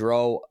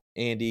 Gaudreau,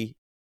 Andy,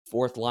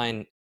 fourth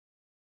line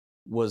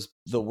was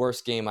the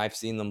worst game I've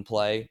seen them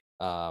play.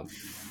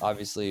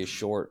 Obviously a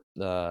short,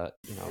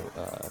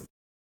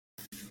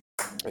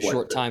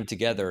 short time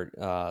together.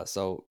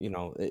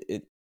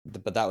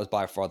 But that was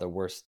by far the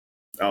worst.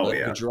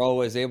 Gaudreau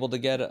was able to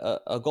get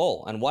a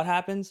goal. And what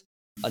happens?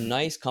 A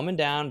nice coming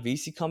down,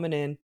 VC coming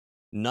in,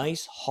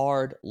 nice,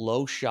 hard,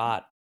 low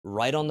shot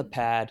right on the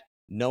pad,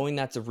 knowing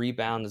that's a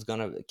rebound is going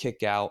to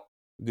kick out.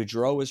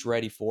 Gaudreau is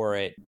ready for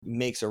it,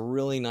 makes a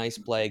really nice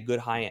play, good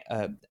high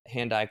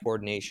hand-eye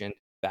coordination,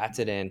 bats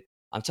it in.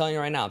 I'm telling you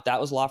right now, if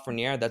that was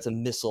Lafreniere, that's a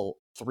missile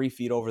 3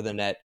 feet over the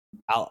net,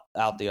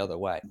 out the other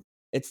way.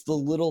 It's the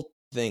little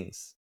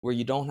things where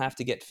you don't have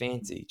to get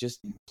fancy. Just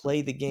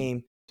play the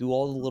game, do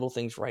all the little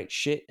things right.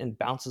 Shit and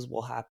bounces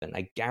will happen.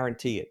 I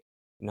guarantee it.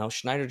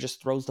 Schneider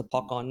just throws the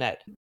puck on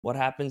net. What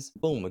happens?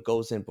 Boom, it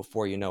goes in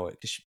before you know it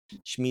because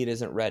Schmid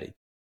isn't ready.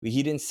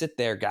 He didn't sit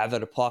there, gather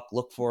the puck,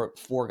 look for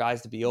 4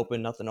 guys to be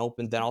open, nothing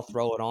open, then I'll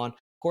throw it on.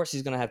 Of course,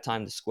 he's going to have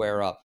time to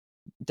square up.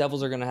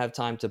 Devils are going to have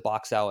time to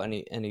box out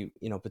any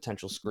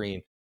potential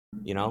screen.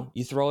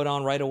 You throw it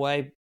on right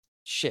away.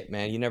 Shit,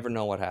 man, you never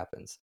know what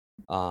happens.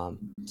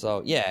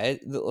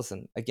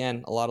 Listen,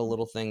 again, a lot of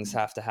little things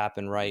have to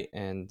happen right.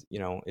 And,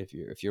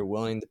 if you're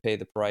willing to pay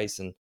the price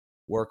and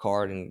work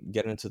hard and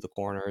get into the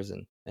corners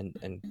and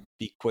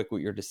be quick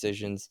with your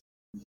decisions,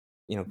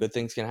 good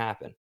things can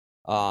happen.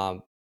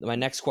 My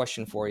next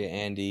question for you,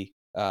 Andy,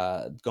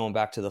 going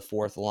back to the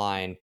fourth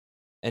line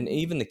and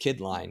even the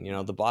kid line,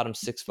 the bottom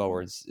 6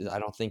 forwards, I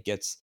don't think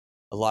gets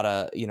a lot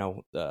of,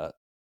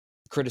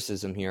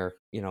 criticism here,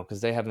 because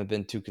they haven't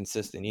been too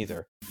consistent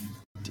either.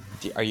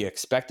 Are you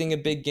expecting a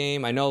big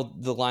game? I know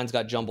the lines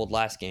got jumbled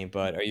last game,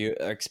 but are you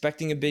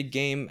expecting a big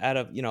game out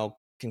of,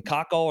 can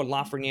Kako or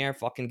Lafreniere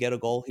fucking get a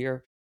goal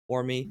here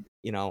for me?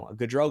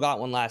 Gaudreau got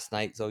one last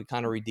night, so he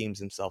kind of redeems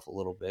himself a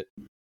little bit.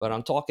 But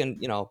I'm talking,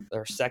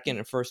 their second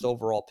and first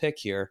overall pick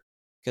here.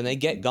 Can they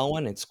get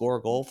going and score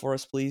a goal for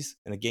us, please,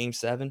 in a game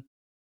 7?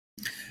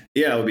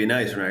 Yeah, it would be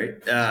nice, right?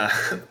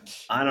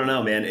 I don't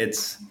know, man.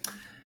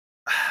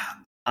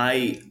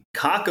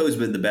 Kako's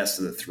been the best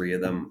of the three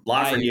of them.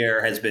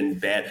 Lafreniere has been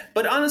bad,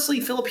 but honestly,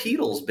 Philip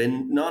Heedle's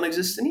been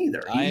non-existent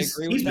either. I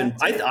agree with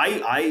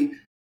that.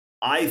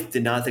 I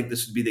did not think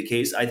this would be the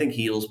case. I think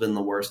Heedle's been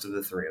the worst of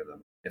the three of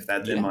them, if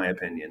that's in my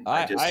opinion.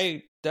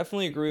 I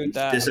definitely agree with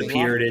that.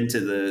 Disappeared into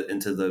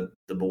the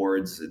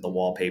boards, the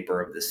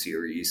wallpaper of the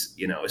series.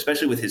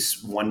 Especially with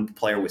his one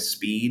player with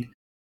speed.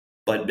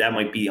 But that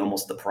might be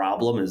almost the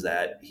problem, is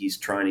that he's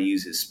trying to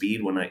use his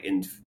speed when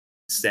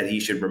instead he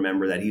should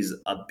remember that he's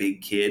a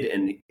big kid.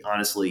 And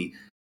honestly,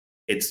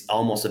 it's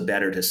almost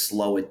better to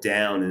slow it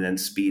down and then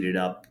speed it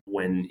up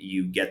when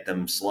you get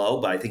them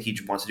slow. But I think he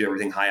wants to do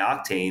everything high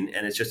octane,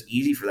 and it's just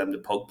easy for them to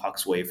poke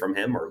pucks away from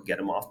him or get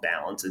him off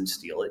balance and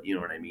steal it. You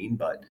know what I mean?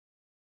 But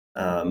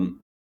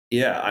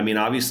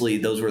obviously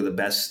those were the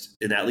best,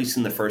 and at least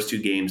in the first 2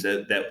 games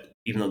that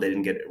even though they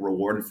didn't get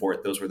rewarded for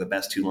it, those were the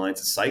best 2 lines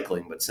of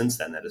cycling. But since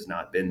then, that has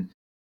not been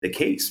the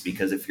case,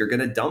 because if you're going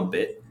to dump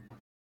it,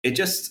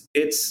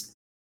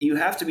 you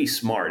have to be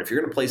smart. If you're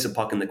going to place a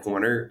puck in the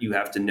corner, you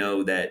have to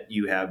know that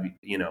you have,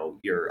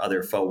 your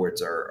other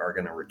forwards are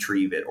going to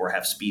retrieve it or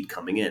have speed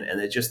coming in. And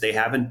they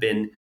haven't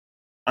been,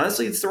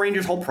 honestly, it's the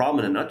Rangers' whole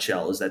problem in a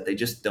nutshell, is that they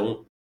just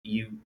don't,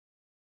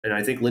 and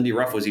I think Lindy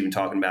Ruff was even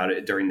talking about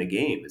it during the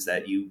game, is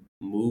that you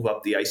move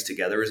up the ice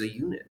together as a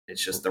unit.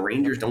 It's just the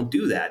Rangers don't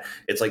do that.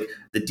 It's like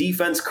the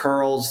defense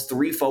curls,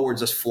 3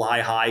 forwards just fly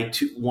high,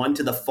 one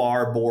to the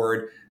far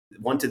board,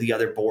 one to the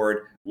other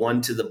board, one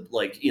to the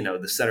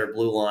the center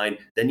blue line.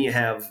 Then you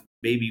have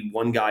maybe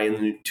one guy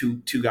in the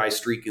two guys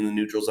streaking the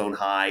neutral zone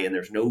high, and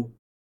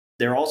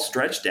they're all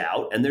stretched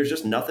out, and there's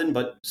just nothing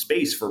but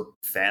space for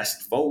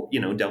fast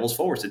Devils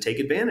forwards to take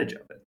advantage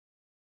of it.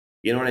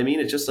 You know what I mean?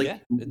 It's just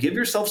give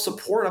yourself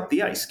support up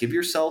the ice. Give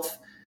yourself,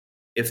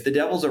 if the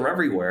Devils are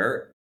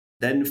everywhere,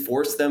 then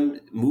force them,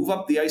 move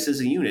up the ice as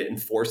a unit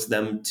and force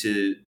them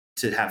to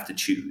have to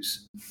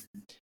choose.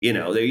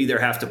 They either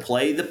have to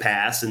play the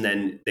pass and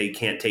then they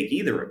can't take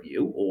either of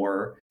you,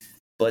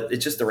 but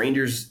it's just the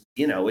Rangers,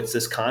 it's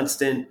this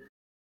constant,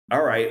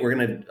 all right,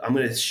 I'm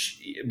going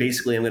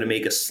to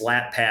make a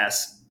slap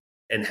pass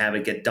and have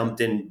it get dumped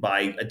in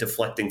by a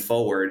deflecting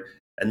forward.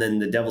 And then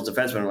the Devils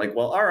defensemen are like,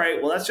 well, all right,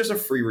 well, that's just a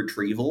free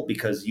retrieval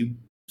because you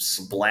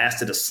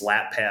blasted a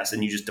slap pass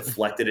and you just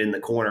deflected it in the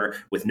corner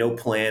with no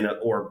plan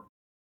or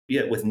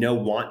with no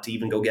want to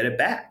even go get it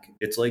back.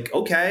 It's like,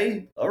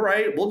 okay, all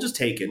right, we'll just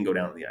take it and go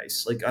down the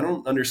ice. I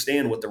don't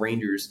understand what the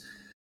Rangers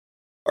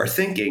are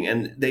thinking.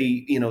 And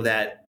they,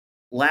 that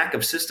lack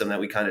of system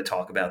that we kind of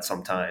talk about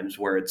sometimes,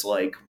 where it's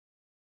like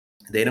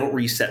they don't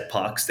reset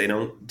pucks. They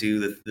don't do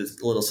the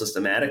little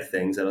systematic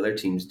things that other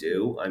teams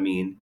do. I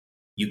mean,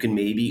 you can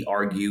maybe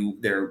argue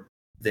their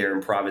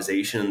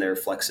improvisation and their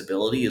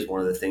flexibility is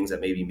one of the things that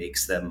maybe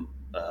makes them,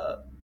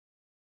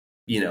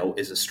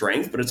 is a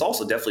strength, but it's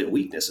also definitely a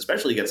weakness,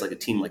 especially against a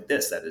team like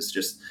this that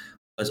is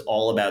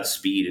all about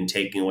speed and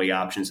taking away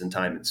options in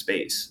time and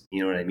space.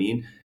 You know what I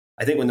mean?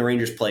 I think when the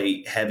Rangers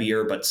play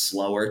heavier but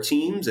slower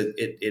teams,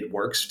 it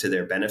works to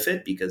their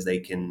benefit because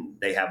they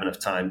have enough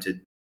time to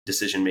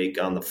decision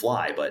make on the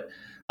fly. But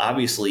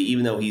obviously,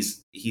 even though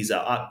he's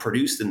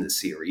produced in this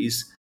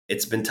series,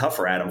 it's been tough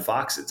for Adam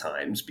Fox at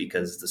times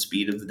because the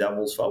speed of the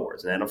Devils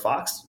forwards, and Adam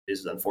Fox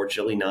is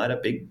unfortunately not a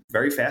big,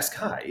 very fast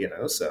guy,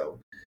 so,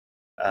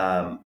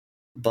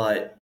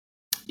 but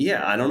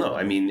yeah, I don't know.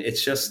 I mean,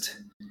 it's just,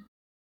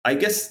 I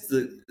guess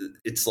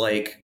it's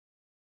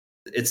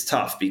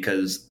tough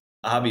because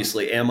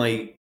obviously am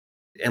I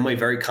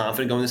very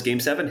confident going this game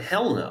 7?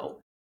 Hell no.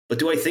 But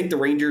do I think the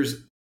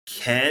Rangers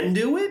can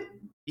do it?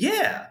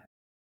 Yeah.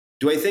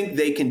 Do I think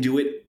they can do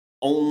it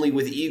only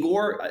with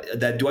Igor?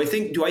 Do I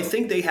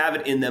think they have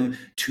it in them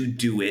to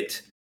do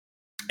it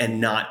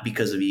and not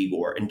because of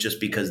Igor and just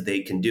because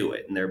they can do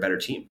it and they're a better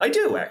team? I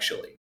do,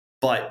 actually.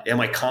 But am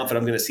I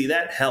confident I'm going to see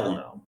that? Hell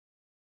no.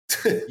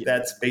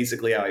 That's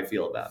basically how I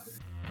feel about it.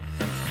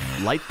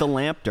 Light the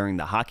lamp during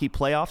the hockey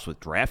playoffs with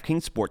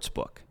DraftKings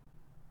Sportsbook.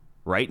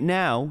 Right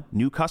now,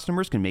 new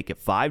customers can make a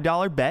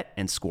 $5 bet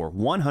and score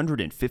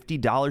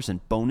 $150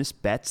 in bonus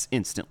bets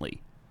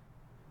instantly.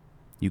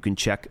 You can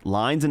check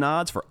lines and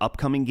odds for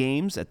upcoming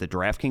games at the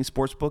DraftKings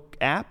Sportsbook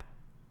app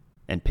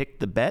and pick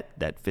the bet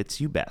that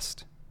fits you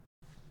best.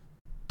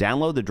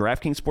 Download the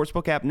DraftKings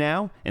Sportsbook app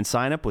now and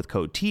sign up with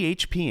code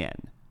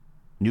THPN.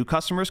 New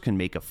customers can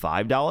make a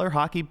 $5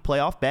 hockey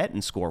playoff bet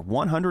and score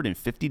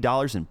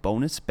 $150 in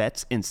bonus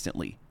bets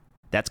instantly.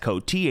 That's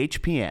code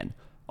THPN,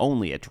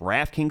 only at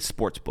DraftKings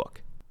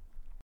Sportsbook.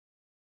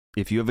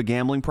 If you have a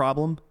gambling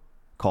problem,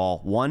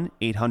 call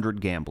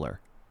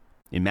 1-800-GAMBLER.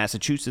 In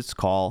Massachusetts,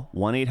 call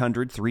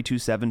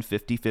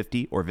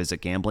 1-800-327-5050 or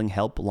visit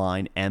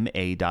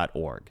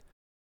gamblinghelplinema.org.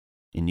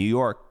 In New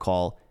York,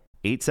 call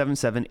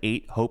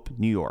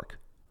 877-8-HOPE-NEW YORK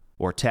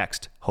or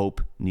text HOPE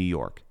New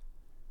York.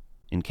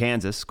 In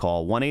Kansas,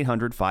 call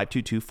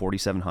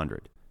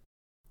 1-800-522-4700.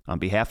 On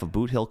behalf of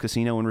Boot Hill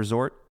Casino and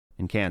Resort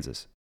in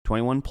Kansas,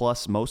 21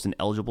 plus most in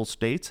eligible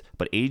states,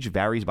 but age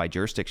varies by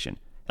jurisdiction.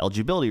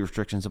 Eligibility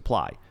restrictions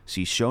apply.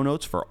 See show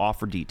notes for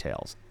offer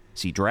details.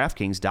 See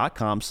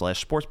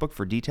DraftKings.com/sportsbook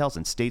for details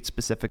and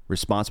state-specific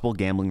responsible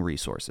gambling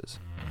resources.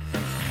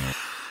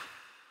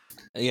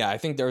 Yeah, I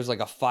think there's like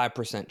a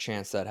 5%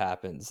 chance that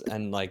happens,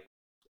 and like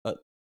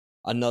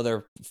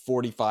another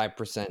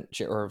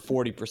 45% or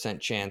 40%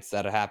 chance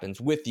that it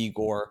happens with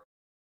Igor,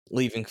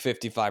 leaving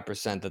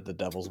 55% that the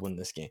Devils win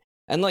this game.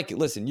 And like,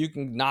 listen, you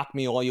can knock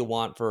me all you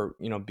want for,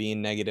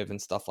 being negative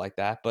and stuff like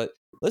that. But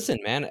listen,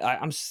 man,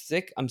 I'm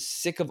sick. I'm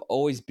sick of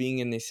always being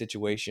in these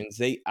situations.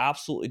 They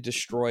absolutely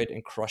destroyed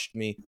and crushed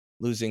me,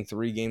 losing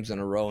 3 games in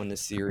a row in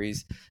this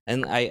series.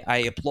 And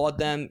I applaud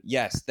them.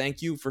 Yes,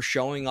 thank you for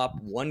showing up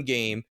one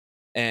game.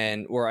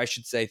 Or I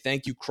should say,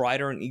 thank you,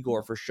 Kreider and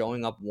Igor, for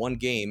showing up one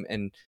game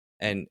and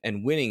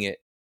winning it.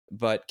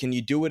 But can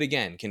you do it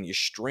again? Can you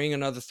string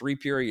another 3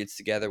 periods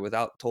together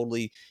without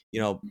totally,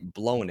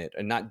 blowing it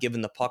and not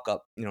giving the puck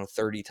up,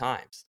 30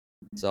 times?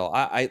 So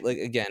I like,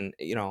 again,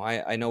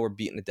 I know we're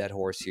beating a dead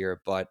horse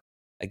here, but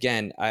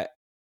again, I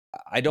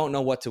don't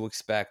know what to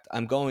expect.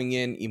 I'm going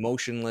in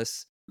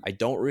emotionless. I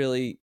don't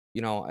really,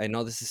 I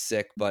know this is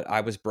sick, but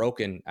I was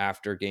broken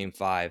after game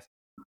 5.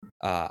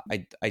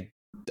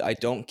 I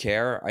don't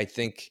care. I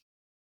think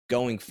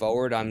going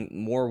forward, I'm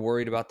more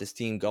worried about this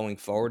team going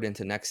forward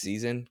into next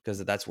season,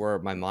 because that's where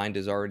my mind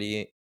is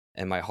already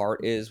and my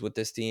heart is with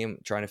this team,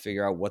 trying to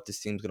figure out what this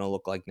team's going to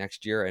look like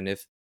next year. And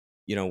if,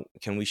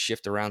 can we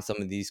shift around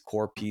some of these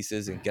core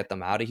pieces and get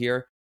them out of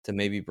here to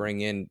maybe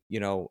bring in,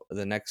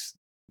 the next,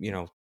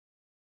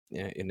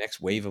 next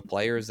wave of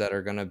players that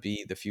are going to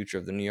be the future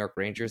of the New York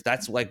Rangers.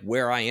 That's like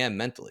where I am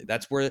mentally.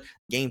 That's where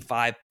game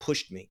 5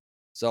 pushed me.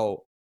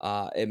 So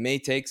it may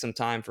take some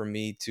time for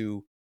me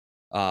to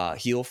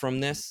heal from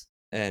this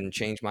and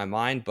change my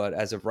mind, but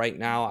as of right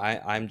now,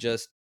 I'm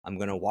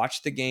going to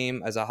watch the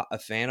game as a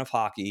fan of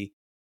hockey.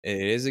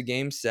 It is a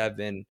game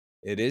 7.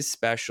 It is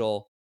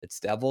special. It's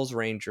Devils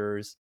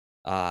Rangers.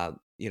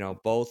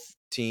 Both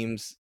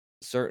teams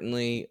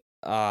certainly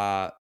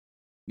are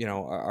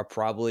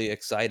probably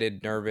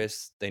excited,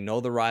 nervous. They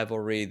know the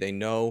rivalry. They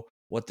know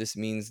what this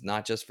means,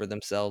 not just for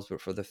themselves, but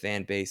for the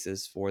fan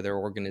bases, for their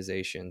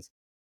organizations.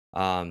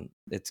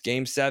 It's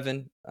game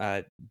 7.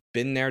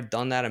 Been there,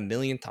 done that a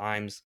million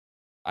times.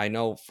 I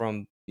know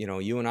from,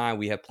 you and I,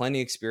 we have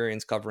plenty of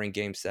experience covering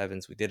game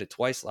 7s. We did it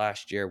twice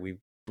last year. We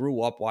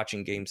grew up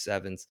watching game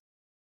 7s.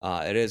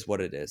 It is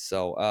what it is.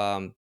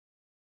 So,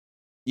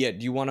 do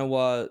you want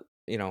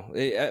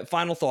to,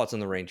 final thoughts on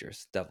the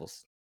Rangers,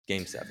 Devils,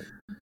 game 7?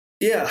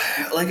 Yeah,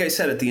 like I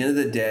said, at the end of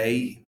the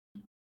day,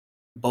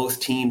 both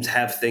teams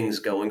have things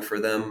going for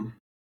them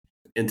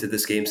into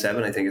this game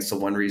 7. I think it's the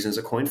one reason it's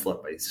a coin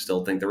flip. I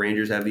still think the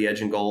Rangers have the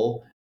edge in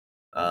goal.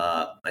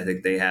 I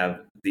think they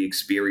have the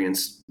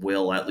experience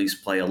will at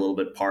least play a little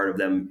bit part of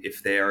them.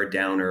 If they are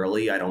down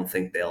early, I don't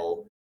think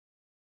it'll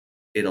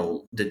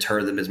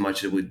deter them as much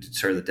as it would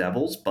deter the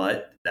Devils.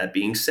 But that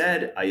being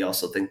said, I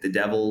also think the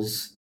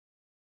Devils,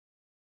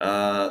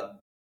 I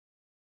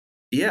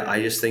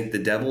just think the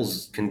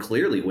Devils can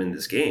clearly win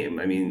this game.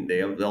 I mean,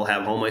 they'll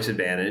have home ice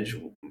advantage,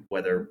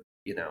 whether,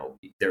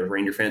 they're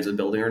Ranger fans in the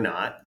building or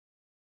not.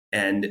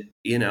 And,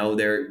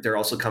 they're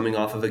also coming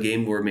off of a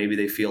game where maybe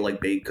they feel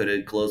like they could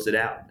have closed it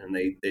out. And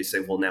they say,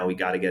 well, now we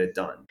got to get it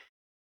done.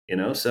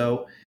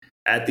 So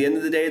at the end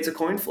of the day, it's a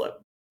coin flip.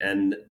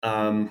 And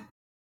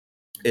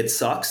it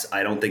sucks.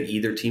 I don't think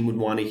either team would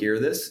want to hear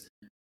this.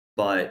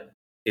 But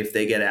if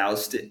they get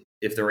ousted,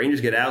 if the Rangers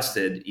get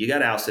ousted, you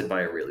got ousted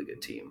by a really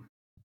good team.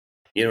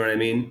 You know what I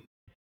mean?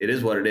 It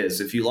is what it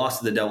is. If you lost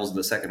to the Devils in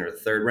the second or the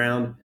third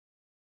round,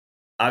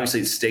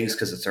 obviously it stinks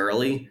because it's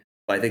early.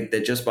 But I think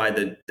that just by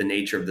the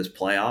nature of this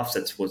playoffs,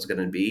 that's what's going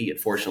to be.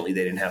 Unfortunately,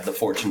 they didn't have the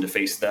fortune to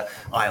face the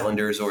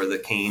Islanders or the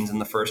Canes in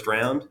the first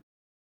round.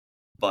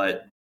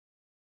 But,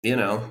 it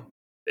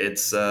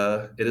is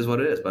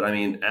what it is. But, I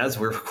mean, as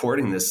we're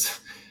recording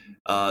this,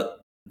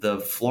 the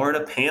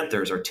Florida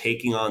Panthers are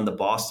taking on the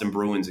Boston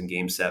Bruins in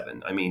Game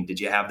 7. I mean, did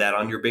you have that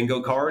on your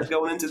bingo card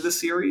going into this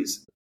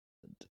series?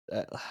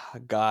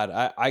 God,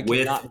 I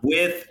cannot...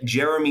 with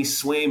Jeremy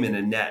Swayman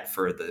in net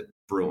for the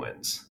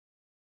Bruins.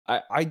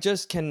 I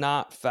just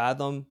cannot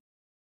fathom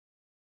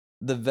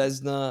the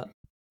Vezina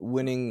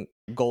winning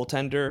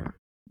goaltender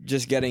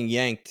just getting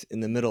yanked in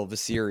the middle of a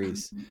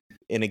series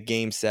in a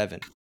game 7.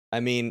 I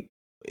mean,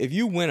 if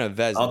you win a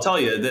Vezina, I'll tell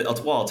you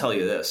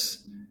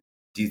this.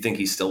 Do you think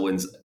he still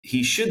wins?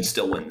 He should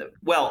still win them.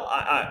 Well,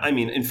 I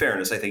mean, in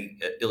fairness, I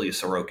think Ilya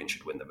Sorokin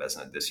should win the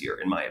Vezina this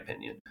year, in my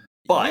opinion.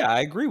 But yeah,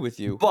 I agree with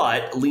you.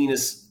 But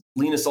Linus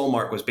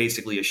Ullmark was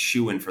basically a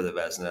shoo-in for the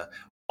Vezina,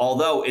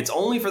 although it's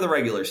only for the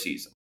regular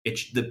season.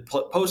 The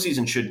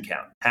postseason shouldn't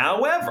count.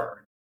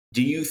 However,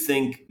 do you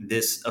think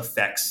this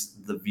affects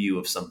the view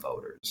of some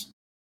voters?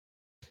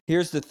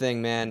 Here's the thing,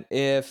 man.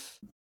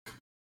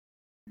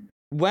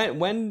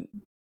 When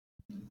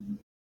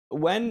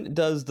When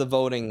does the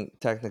voting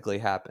technically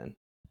happen?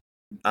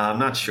 I'm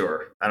not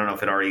sure. I don't know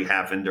if it already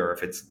happened or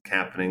if it's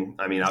happening.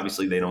 I mean,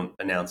 obviously they don't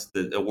announce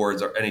the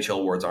awards. Or NHL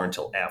awards aren't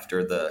until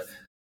after the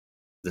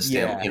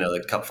Yeah.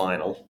 the Cup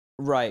final.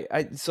 Right.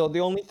 So the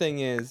only thing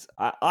is,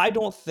 I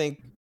don't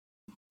think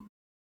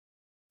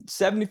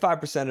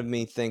 75% of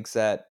me thinks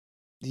that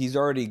he's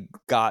already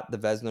got the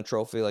Vezina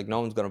trophy. Like,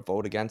 no one's going to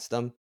vote against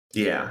him.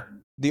 Yeah.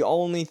 The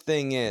only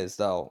thing is,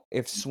 though,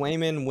 if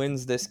Swayman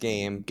wins this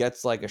game,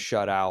 gets like a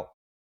shutout,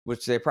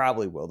 which they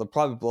probably will, they'll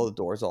probably blow the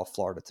doors off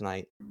Florida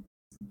tonight,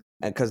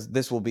 because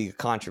this will be a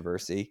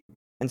controversy.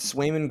 And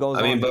Swayman goes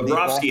on. I mean,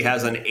 Bobrovsky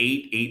has an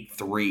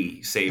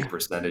 8.83 save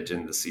percentage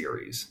in the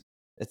series.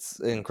 It's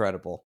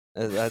incredible.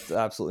 That's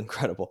absolutely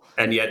incredible.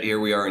 And yet here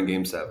we are in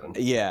Game 7.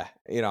 Yeah,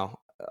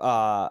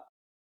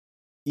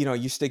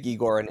 you stick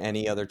Igor in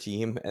any other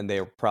team, and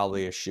they're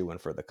probably a shoo-in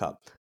for the Cup.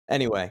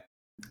 Anyway,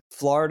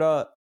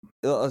 Florida,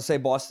 let's say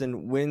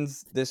Boston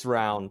wins this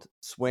round.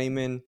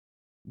 Swayman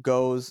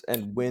goes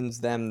and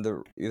wins them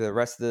the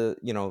rest of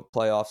the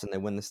playoffs, and they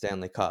win the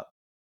Stanley Cup.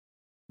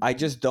 I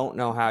just don't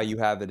know how you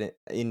have it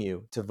in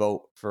you to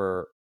vote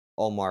for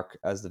Ullmark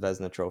as the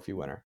Vezina Trophy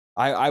winner.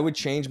 I would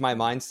change my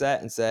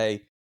mindset and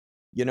say,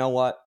 you know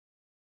what?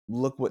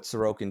 Look what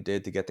Sorokin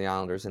did to get the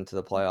Islanders into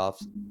the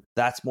playoffs.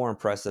 That's more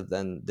impressive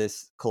than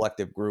this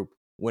collective group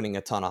winning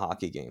a ton of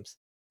hockey games.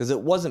 Because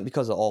it wasn't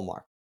because of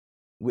Ullmark.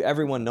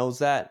 Everyone knows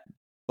that,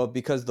 but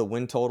because the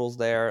win total's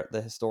there,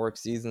 the historic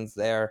season's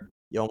there,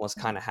 you almost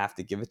kind of have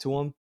to give it to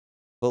him.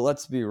 But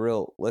let's be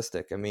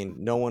realistic. I mean,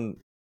 no one.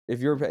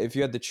 If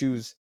you had to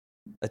choose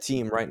a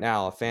team right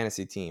now, a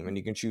fantasy team, and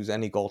you can choose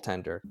any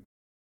goaltender,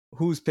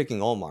 who's picking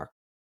Ullmark?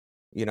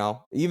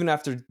 Even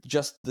after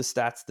just the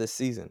stats this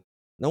season,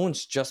 no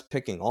one's just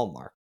picking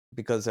Ullmark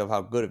because of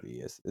how good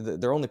he is.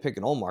 They're only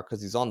picking Ullmark because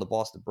he's on the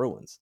Boston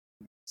Bruins.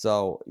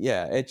 So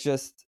yeah, it's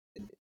just,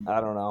 I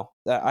don't know.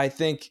 I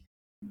think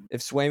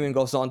if Swayman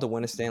goes on to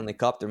win a Stanley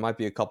Cup, there might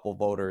be a couple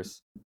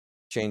voters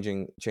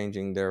changing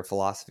their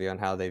philosophy on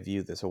how they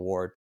view this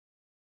award.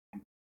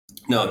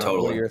 No,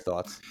 totally. What are your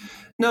thoughts?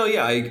 No,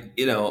 yeah,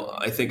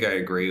 I think I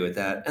agree with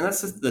that. And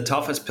that's the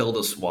toughest pill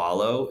to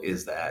swallow,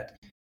 is that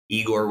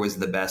Igor was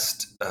the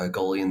best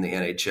goalie in the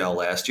NHL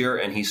last year,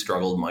 and he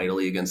struggled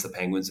mightily against the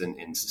Penguins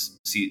in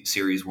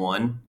Series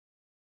 1.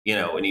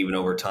 And even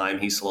over time,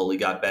 he slowly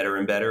got better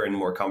and better and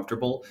more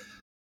comfortable.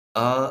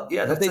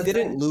 Yeah, but they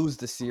didn't lose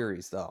the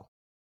series, though.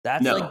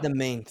 That's like the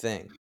main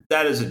thing.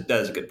 That is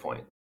a good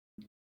point.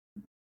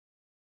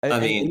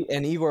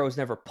 And Igor was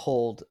never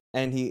pulled,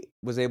 and he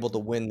was able to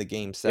win the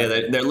Game 7.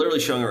 Yeah, they're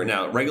literally showing it right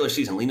now. Regular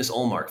season, Linus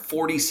Ullmark,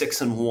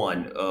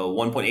 46-1,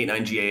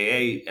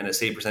 1.89 GAA, and a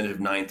save percentage of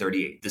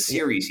 .938. The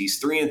series,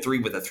 he's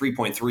 3-3 with a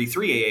 3.33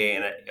 AAA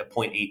and a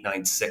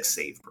 .896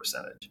 save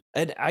percentage.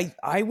 And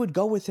I would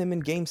go with him in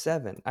Game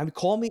 7. I mean,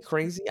 call me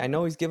crazy. I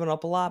know he's given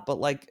up a lot,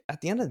 but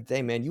at the end of the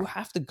day, man, you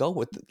have to go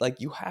with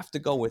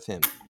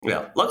him.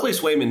 Yeah, luckily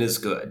Swayman is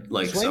good.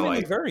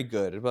 Swayman is very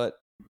good, but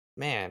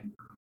man.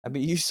 I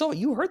mean,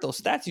 you heard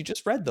those stats. You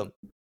just read them.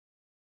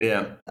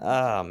 Yeah.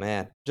 Oh,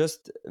 man.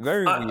 Just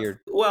very weird.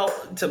 Well,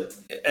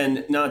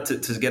 not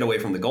to get away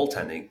from the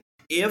goaltending,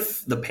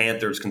 if the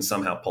Panthers can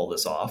somehow pull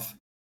this off,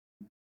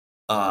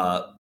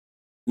 not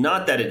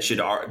that it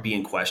should be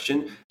in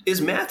question, is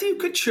Matthew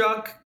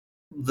Tkachuk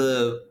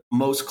the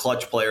most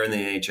clutch player in the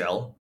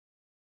NHL?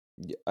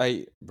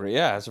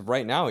 Yeah, as of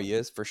right now, he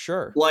is, for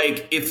sure.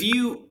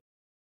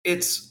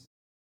 It's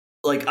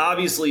like,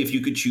 obviously, if you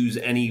could choose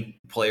any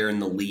player in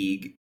the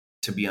league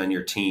to be on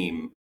your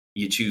team,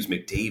 you choose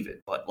McDavid.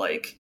 But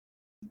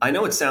I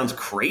know it sounds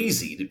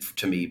crazy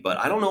to me, but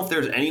I don't know if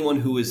there's anyone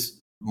who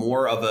is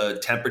more of a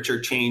temperature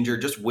changer,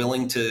 just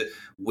willing to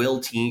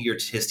will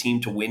his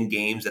team to win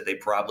games that they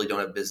probably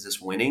don't have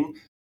business winning,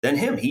 than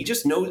him. He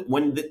just knows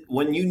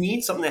when you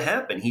need something to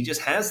happen, he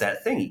just has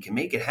that thing. He can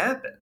make it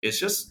happen. It's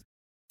just,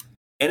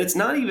 and it's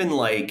not even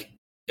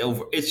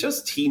it's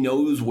just he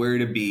knows where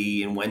to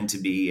be and when to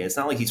be. And it's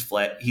not like he's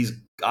flat. He's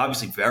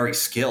obviously very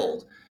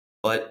skilled,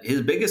 but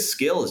his biggest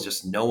skill is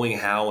just knowing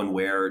how and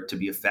where to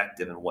be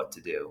effective and what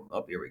to do.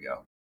 Oh, here we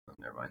go. Oh,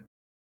 never mind.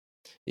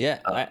 Yeah,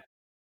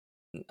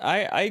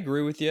 I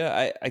agree with you.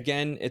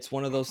 Again, it's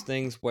one of those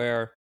things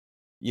where,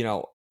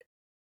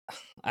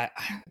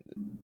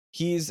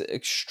 he's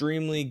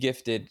extremely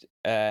gifted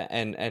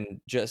and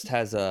just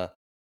has an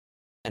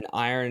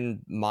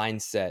iron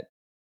mindset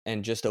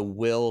and just a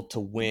will to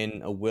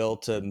win, a will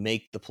to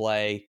make the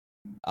play,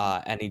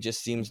 and he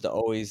just seems to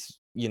always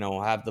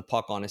have the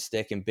puck on his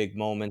stick in big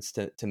moments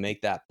to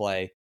make that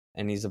play.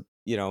 And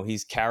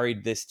he's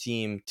carried this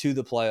team to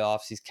the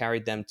playoffs. He's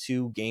carried them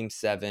to Game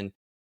 7.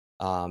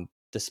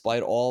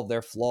 Despite all of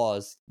their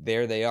flaws,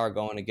 there they are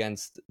going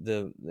against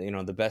the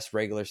best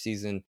regular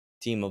season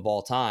team of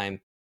all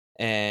time.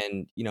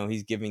 And,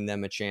 he's giving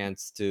them a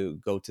chance to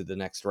go to the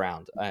next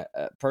round.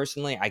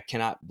 Personally, I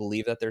cannot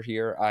believe that they're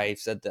here. I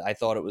said that I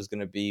thought it was going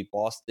to be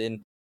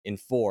Boston in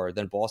 4,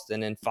 then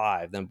Boston in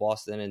 5, then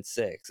Boston in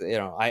 6.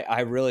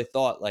 I really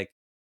thought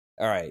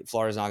all right,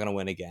 Florida's not going to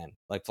win again.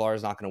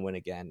 Florida's not going to win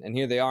again. And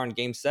here they are in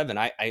Game 7.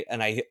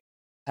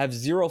 have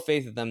zero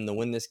faith in them to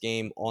win this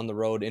game on the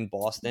road in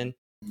Boston.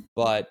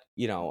 But,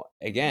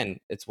 again,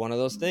 it's one of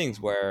those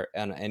things where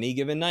on any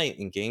given night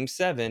in Game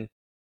 7,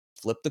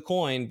 flip the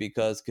coin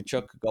because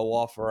Kachuk could go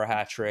off for a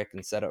hat trick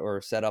and set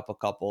up a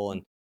couple,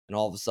 and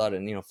all of a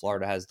sudden,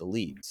 Florida has the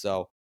lead.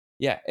 So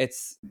yeah,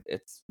 this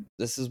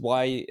is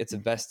why it's a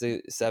best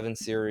of 7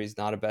 series,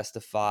 not a best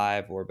of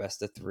 5 or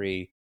best of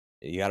 3.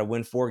 You got to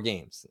win 4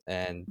 games,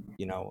 and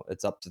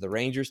it's up to the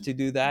Rangers to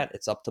do that.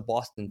 It's up to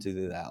Boston to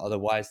do that.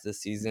 Otherwise, this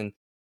season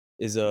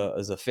is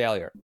a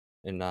failure.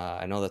 And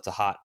I know that's a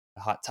hot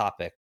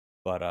topic,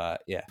 but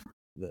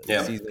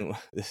the season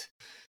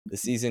the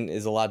season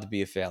is allowed to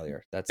be a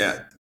failure. But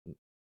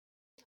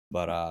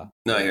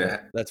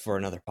that's for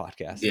another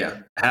podcast. Yeah.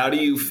 How do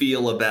you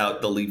feel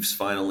about the Leafs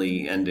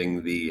finally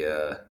ending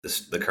the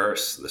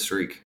curse, the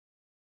streak?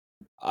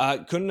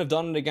 Couldn't have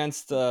done it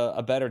against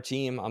a better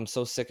team. I'm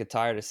so sick and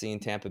tired of seeing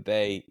Tampa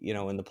Bay,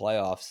 in the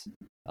playoffs,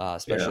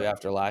 especially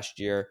after last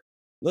year.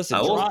 Listen,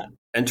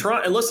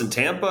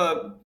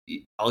 Tampa,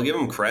 I'll give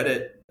them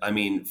credit. I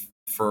mean,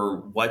 for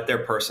what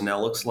their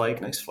personnel looks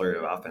like, nice flurry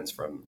of offense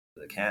from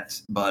the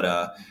Cats, but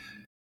how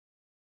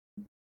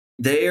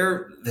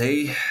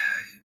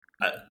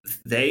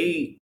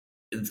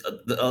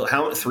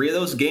 3 of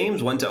those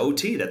games went to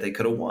OT that they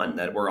could have won,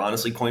 that were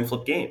honestly coin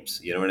flip games.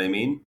 You know what I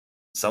mean?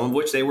 Some of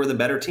which they were the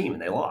better team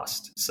and they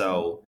lost.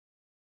 So,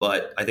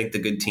 but I think the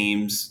good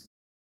teams,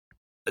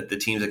 the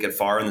teams that get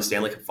far in the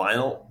Stanley Cup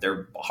final,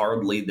 they're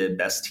hardly the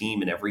best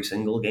team in every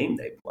single game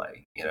they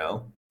play.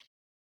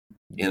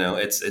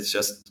 It's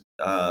just.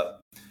 But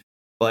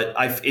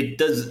it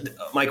does.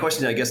 My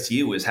question, I guess, to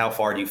you is, how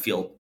far do you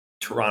feel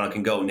Toronto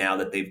can go now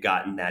that they've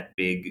gotten that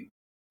big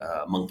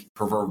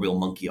proverbial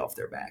monkey off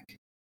their back?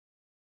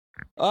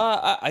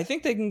 I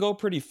think they can go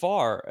pretty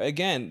far.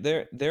 Again,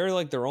 they're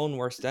like their own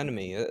worst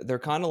enemy. They're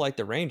kind of like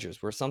the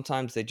Rangers, where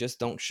sometimes they just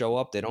don't show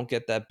up. They don't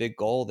get that big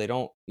goal. They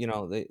don't,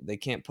 they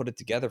can't put it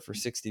together for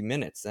 60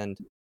 minutes.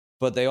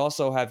 But they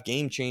also have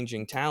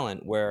game-changing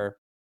talent where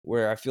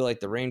I feel like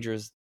the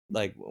Rangers,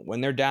 like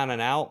when they're down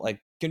and out,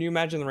 like, can you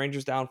imagine the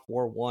Rangers down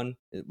 4-1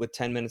 with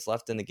 10 minutes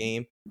left in the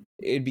game?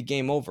 It'd be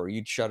game over.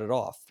 You'd shut it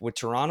off. With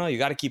Toronto, you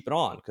got to keep it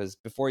on, because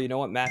before you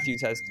know it,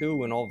 Matthews has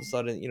 2, and all of a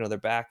sudden, they're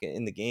back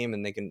in the game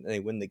and they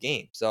win the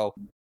game. So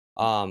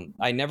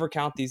I never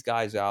count these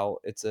guys out.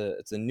 It's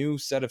a new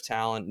set of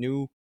talent,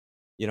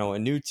 a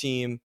new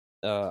team,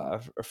 a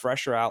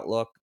fresher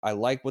outlook. I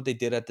like what they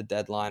did at the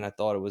deadline. I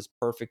thought it was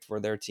perfect for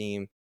their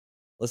team.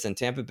 Listen,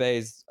 Tampa Bay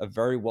is a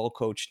very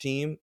well-coached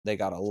team. They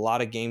got a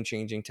lot of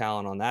game-changing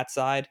talent on that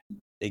side.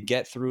 They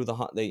get through the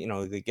hump. They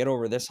get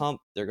over this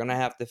hump. They're going to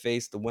have to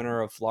face the winner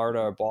of Florida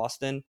or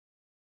Boston.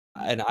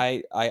 And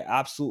I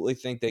absolutely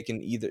think they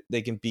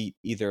can beat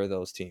either of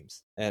those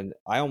teams. And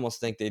I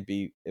almost think they'd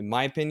be, in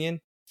my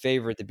opinion,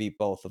 favored to beat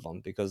both of them,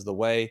 because the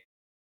way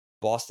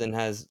Boston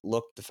has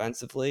looked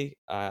defensively,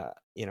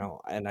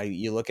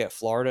 you look at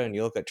Florida and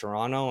you look at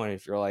Toronto, and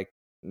if you're like,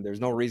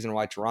 there's no reason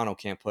why Toronto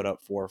can't put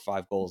up 4 or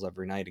 5 goals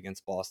every night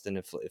against Boston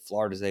if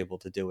Florida's able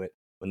to do it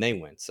when they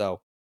win.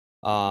 So,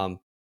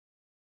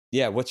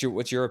 what's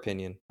your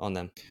opinion on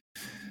them?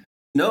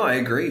 No, I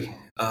agree.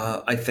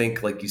 I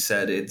think, like you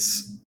said,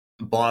 it's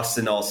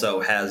Boston also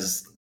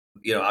has,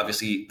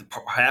 obviously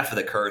half of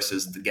the curse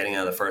is getting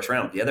out of the first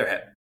round. The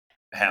other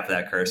half of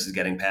that curse is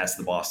getting past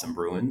the Boston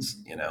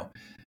Bruins.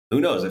 Who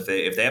knows if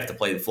they have to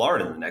play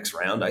Florida in the next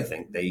round? I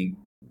think they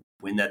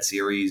win that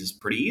series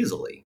pretty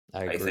easily.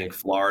 I think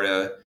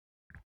Florida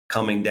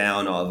coming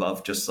down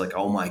of just like,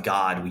 oh my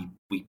God,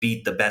 we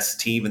beat the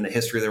best team in the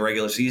history of the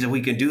regular season.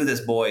 We can do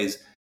this, boys.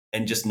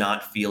 And just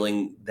not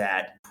feeling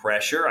that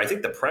pressure. I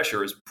think the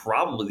pressure is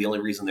probably the only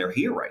reason they're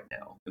here right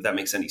now, if that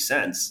makes any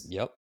sense.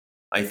 Yep.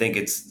 I think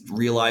it's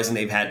realizing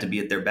they've had to be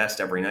at their best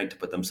every night to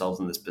put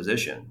themselves in this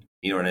position.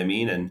 You know what I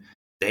mean? And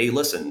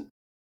listen,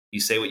 you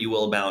say what you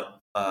will about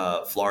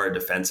Florida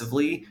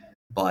defensively,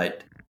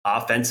 but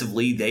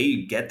offensively, they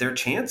get their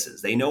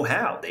chances. They know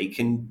how. They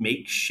can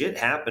make shit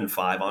happen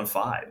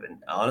 5-on-5.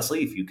 And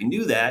honestly, if you can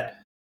do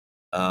that,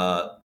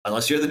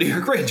 unless you're the New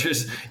York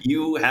Rangers,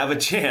 you have a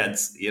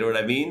chance. You know what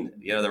I mean?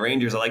 The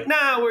Rangers are like,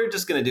 nah, we're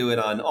just going to do it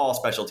on all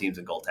special teams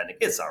and goaltending.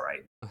 It's all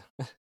right.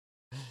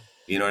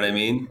 You know what I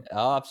mean?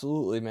 Oh,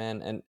 absolutely,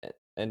 man.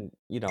 And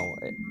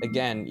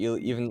again, you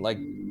even like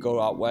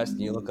go out west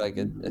and you look like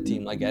a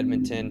team like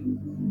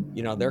Edmonton.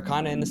 They're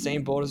kind of in the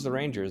same boat as the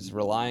Rangers,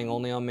 relying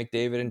only on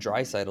McDavid and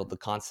Draisaitl to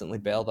constantly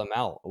bail them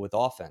out with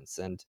offense.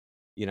 And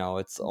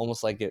it's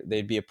almost like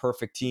they'd be a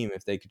perfect team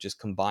if they could just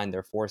combine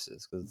their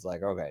forces, because it's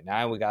like, okay,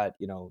 now we got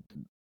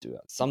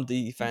some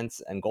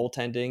defense and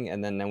goaltending,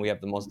 and then we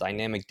have the most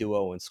dynamic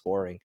duo in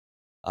scoring,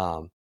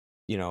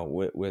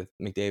 with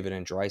McDavid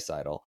and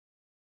Draisaitl.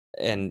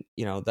 And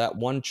that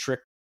one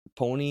trick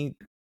pony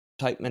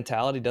type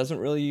mentality doesn't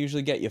really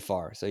usually get you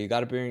far. So you got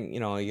to bring, you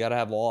got to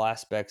have all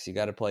aspects. You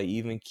got to play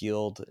even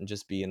keeled and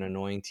just be an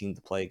annoying team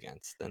to play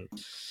against. And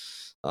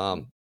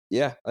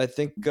I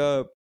think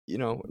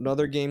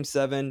another Game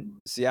 7,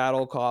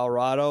 Seattle,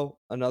 Colorado,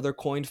 another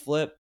coin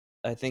flip.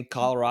 I think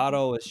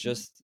Colorado is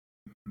just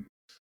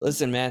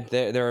Listen, man,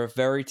 they're a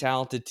very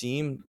talented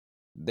team.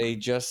 They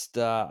just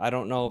I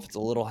don't know if it's a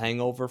little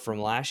hangover from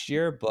last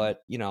year,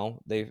 but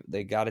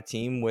they got a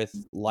team with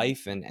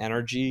life and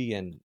energy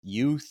and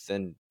youth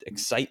and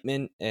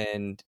excitement,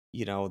 and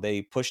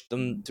they pushed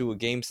them to a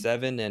game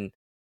 7. And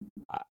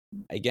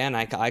again,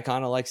 I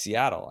kind of like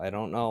Seattle. I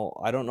don't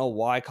know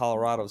why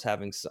Colorado's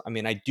having I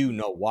mean, I do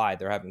know why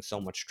they're having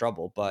so much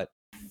trouble, but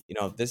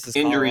this is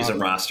Injuries Colorado.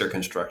 and roster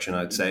construction,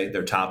 I'd say.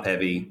 They're top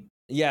heavy.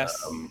 Yes.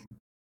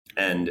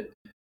 And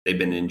they've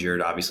been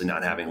injured. Obviously,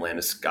 not having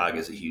Landeskog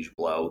is a huge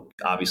blow.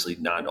 Obviously,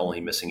 not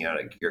only missing out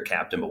your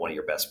captain, but one of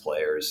your best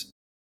players.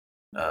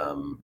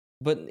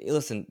 But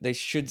listen, they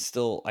should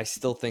still. I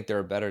still think they're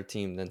a better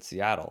team than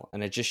Seattle,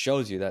 and it just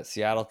shows you that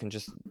Seattle can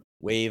just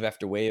wave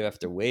after wave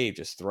after wave,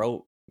 just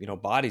throw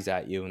bodies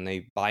at you, and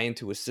they buy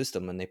into a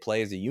system and they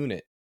play as a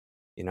unit.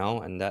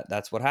 And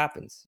that's what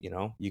happens.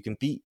 You can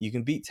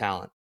beat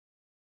talent.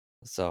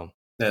 So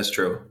that's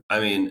true.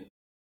 I mean,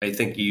 I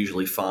think you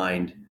usually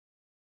find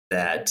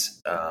that.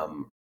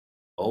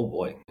 Oh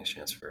boy, nice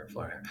chance for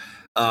Florida.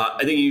 I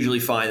think you usually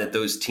find that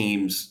those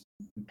teams,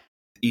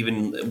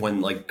 even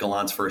when like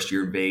Gallant's first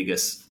year in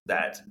Vegas,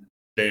 that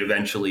they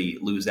eventually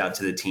lose out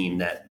to the team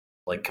that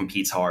like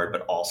competes hard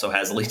but also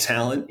has elite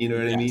talent. You know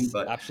what I mean?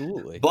 But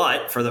absolutely.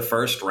 But for the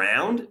first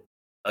round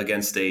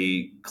against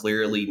a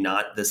clearly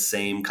not the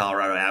same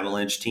Colorado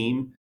Avalanche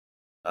team,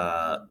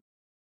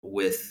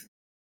 with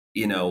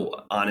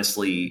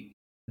honestly,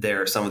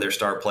 some of their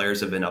star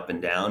players have been up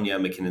and down. Yeah,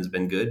 McKinnon's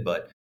been good,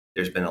 but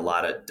there's been a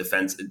lot of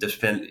defense.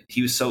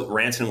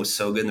 Ranson was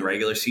so good in the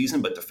regular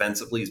season, but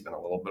defensively he's been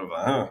a little bit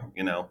of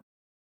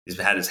he's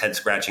had his head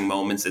scratching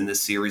moments in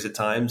this series at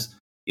times.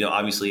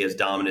 Obviously as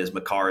dominant as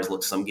Makar has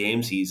looked some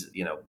games, he's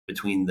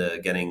between the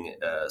getting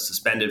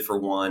suspended for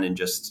one and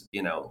just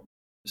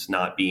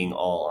not being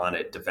all on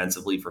it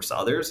defensively for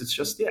others. It's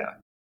just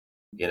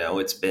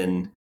it's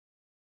been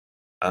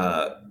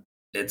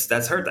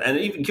that's hurt. And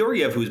even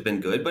Georgiev, who's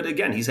been good, but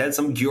again, he's had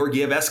some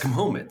Georgiev-esque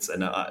moments,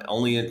 and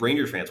only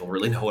Rangers fans will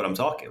really know what I'm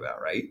talking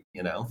about, right?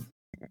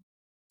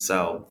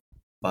 So,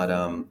 but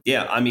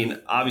I mean,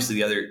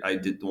 obviously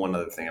one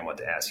other thing I want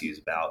to ask you is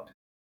about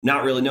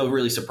no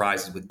really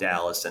surprises with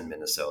Dallas and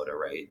Minnesota,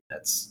 right?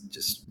 That's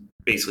just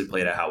basically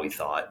played out how we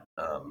thought.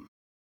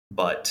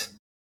 But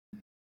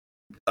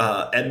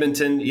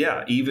Edmonton,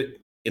 even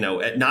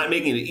not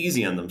making it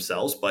easy on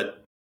themselves, but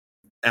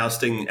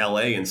ousting LA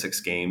in 6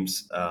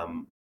 games.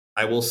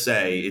 I will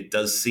say it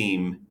does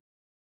seem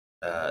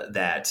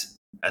that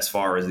as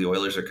far as the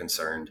Oilers are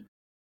concerned,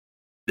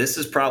 this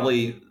is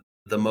probably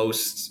the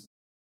most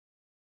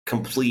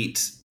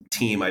complete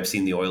team I've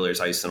seen the Oilers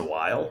ice in a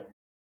while.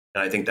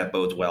 And I think that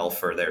bodes well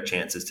for their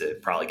chances to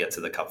probably get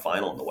to the Cup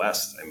final in the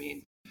West. I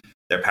mean,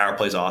 their power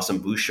play is awesome.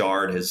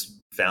 Bouchard has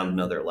found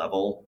another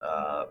level.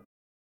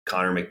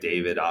 Connor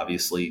McDavid,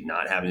 obviously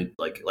not having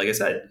like I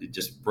said,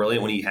 just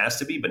brilliant when he has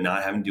to be, but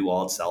not having to do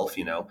all itself.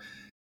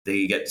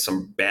 They get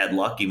some bad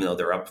luck, even though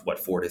they're up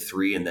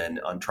 4-3, and then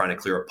on trying to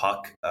clear a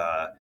puck,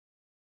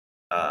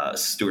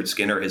 Stuart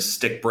Skinner, his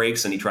stick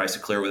breaks and he tries to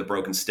clear with a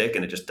broken stick,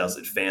 and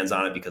it fans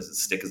on it because the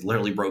stick is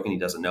literally broken. He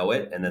doesn't know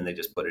it, and then they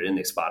just put it in.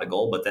 They spot a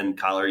goal, but then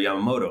Kyler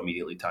Yamamoto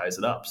immediately ties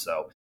it up.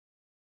 So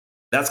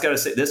that's got to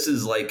say, this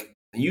is like.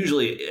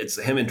 Usually it's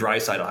him and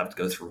Draisaitl have to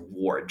go through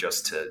war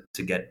just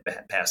to get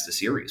past the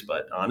series.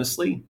 But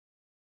honestly,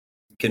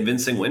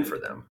 convincing win for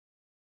them.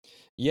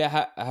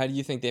 Yeah, how do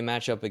you think they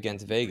match up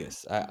against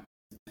Vegas?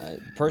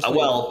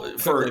 Personally,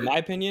 in my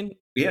opinion,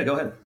 yeah, go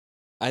ahead.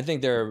 I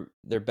think they're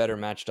better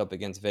matched up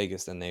against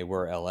Vegas than they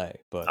were LA.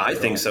 But I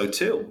think so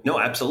too. No,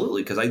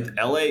 absolutely, because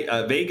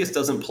Vegas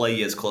doesn't play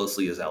you as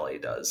closely as LA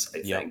does.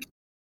 I think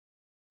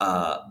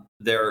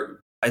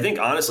I think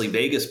honestly,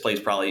 Vegas plays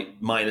probably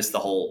minus the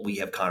whole we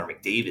have Connor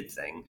McDavid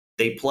thing.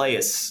 They play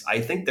I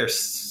think their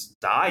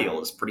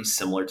style is pretty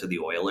similar to the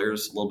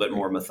Oilers, a little bit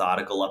more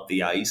methodical up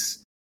the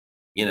ice,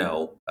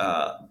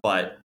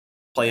 but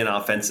play an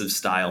offensive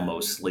style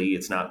mostly.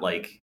 It's not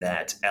like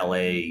that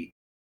LA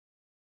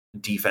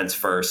defense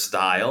first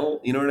style,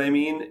 you know what I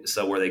mean?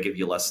 So where they give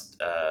you less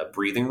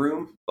breathing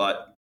room.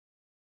 But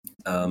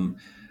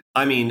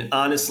I mean,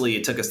 honestly,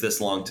 it took us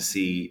this long to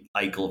see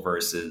Eichel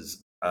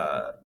versus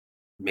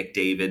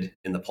McDavid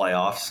in the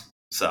playoffs,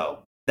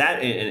 so that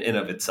in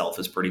of itself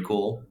is pretty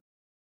cool.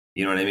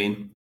 You know what I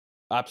mean?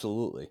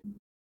 Absolutely.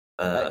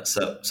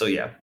 So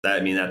yeah,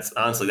 that's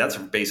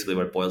basically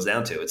what it boils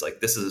down to. It's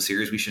like, this is a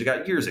series we should have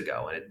got years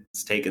ago, and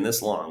it's taken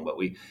this long. But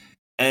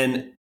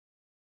and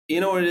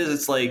you know what it is?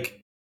 It's like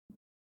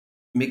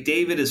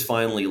McDavid is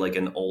finally like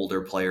an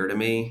older player to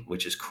me,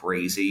 which is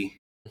crazy.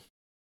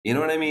 You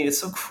know what I mean? It's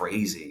so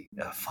crazy.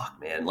 Fuck,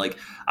 man. Like,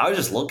 I was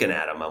just looking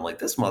at him. I'm like,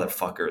 this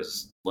motherfucker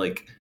is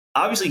like.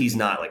 Obviously, he's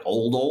not like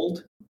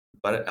old,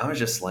 but I was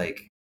just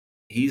like,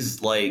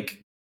 he's like,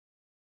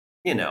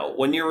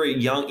 when you're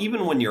young,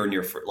 even when you're in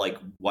your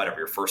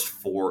your first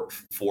 4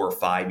 or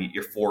 5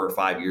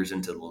 years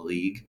into the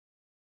league,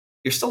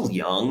 you're still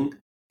young.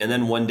 And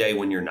then one day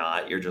when you're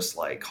not, you're just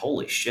like,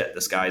 holy shit,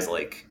 this guy's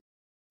like,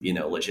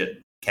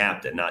 legit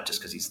captain, not just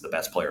because he's the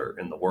best player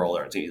in the world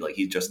or anything. Like,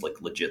 he's just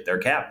like legit their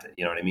captain.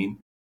 You know what I mean?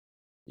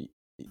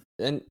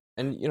 And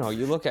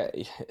you look at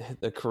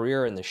the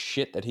career and the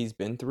shit that he's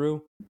been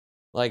through.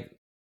 Like,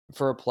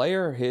 for a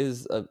player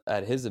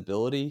at his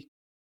ability,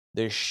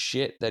 the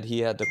shit that he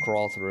had to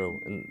crawl through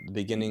in the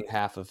beginning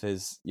half of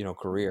his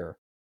career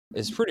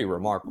is pretty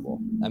remarkable.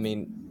 I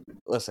mean,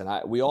 listen,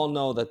 we all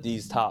know that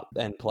these top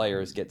end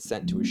players get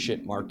sent to a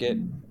shit market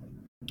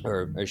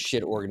or a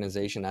shit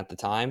organization at the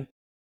time.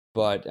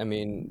 But I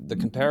mean, the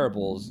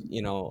comparables,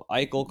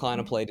 Eichel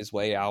kind of played his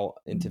way out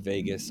into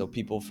Vegas, so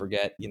people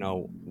forget,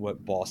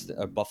 what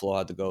Buffalo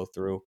had to go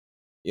through.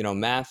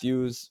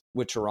 Matthews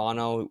with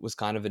Toronto was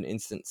kind of an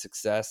instant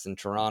success, and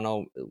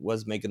Toronto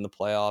was making the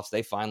playoffs.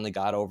 They finally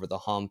got over the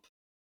hump,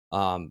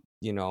 and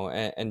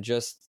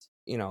just,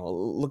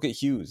 look at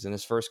Hughes in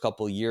his first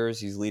couple of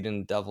years. He's leading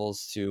the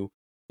Devils to,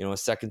 a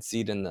second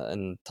seed in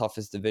the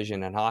toughest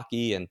division in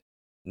hockey, and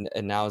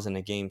now is in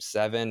a game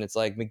 7. It's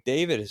like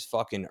McDavid has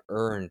fucking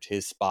earned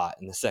his spot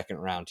in the second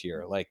round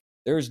here. Like,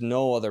 there's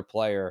no other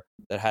player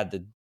that had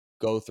to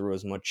go through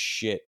as much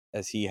shit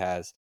as he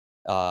has.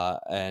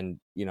 And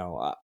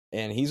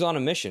he's on a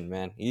mission,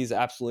 man. He's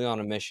absolutely on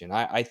a mission.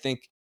 I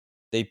think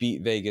they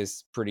beat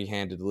Vegas pretty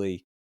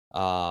handedly.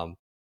 They're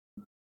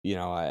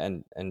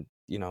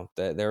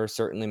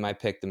certainly my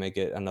pick to make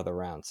it another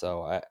round.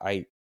 So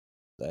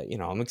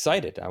I'm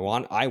excited. I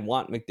want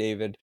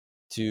McDavid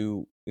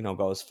to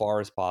go as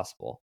far as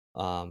possible,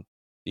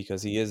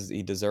 because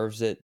he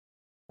deserves it,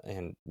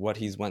 and what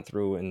he's went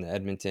through in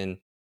Edmonton,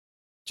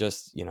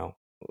 just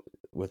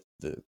with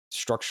the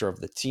structure of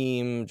the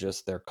team,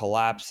 just they're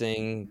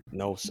collapsing,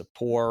 no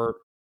support,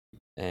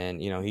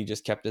 and he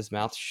just kept his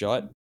mouth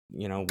shut,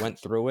 went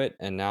through it,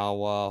 and now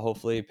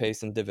hopefully pay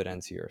some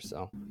dividends here.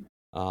 So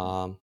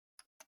so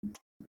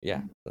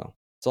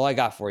that's all I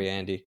got for you,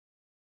 Andy.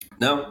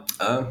 No,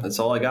 that's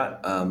all I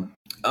got.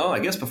 I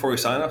guess before we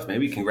sign off,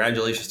 maybe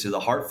congratulations to the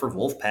Hartford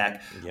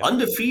Wolfpack. Yep.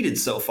 Undefeated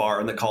so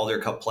far in the Calder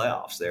Cup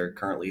playoffs. They're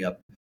currently up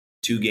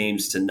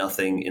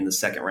 2-0 in the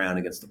second round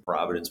against the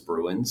Providence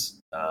Bruins.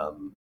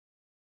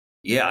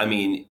 I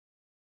mean,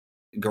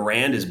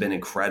 Garand has been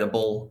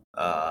incredible.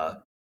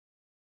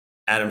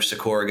 Adam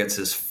Sikora gets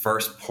his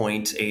first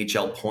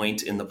AHL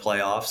point in the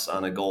playoffs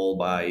on a goal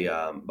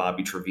by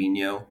Bobby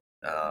Trevino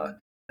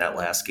that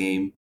last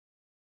game.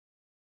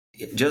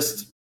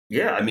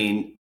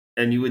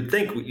 And you would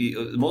think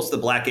most of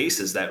the Black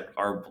Aces that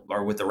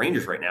are with the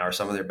Rangers right now are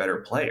some of their better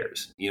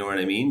players. You know what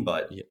I mean?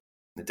 But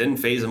It didn't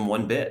faze them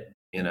one bit.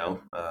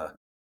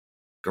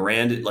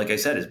 Garand, like I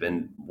said, has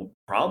been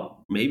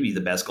maybe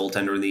the best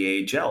goaltender in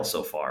the AHL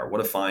so far.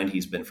 What a find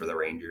he's been for the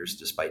Rangers,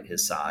 despite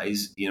his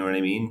size. You know what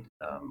I mean?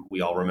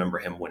 We all remember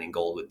him winning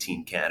gold with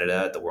Team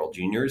Canada at the World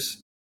Juniors.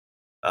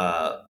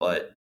 The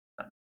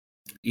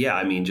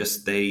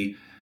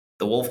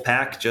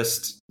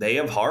Wolfpack, they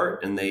have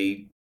heart and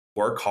they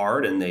work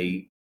hard, and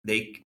they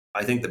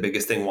I think the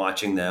biggest thing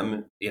watching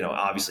them,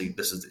 obviously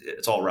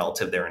it's all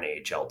relative. They're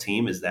an AHL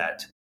team, is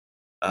that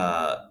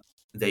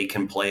they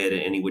can play it in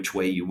any which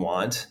way you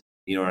want.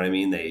 You know what I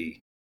mean? They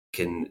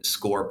can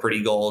score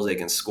pretty goals. They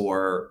can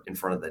score in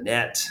front of the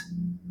net.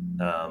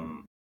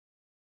 Oh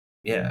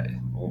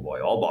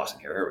boy, all Boston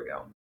here. Here we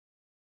go.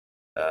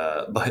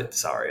 But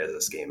sorry, as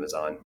this game is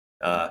on.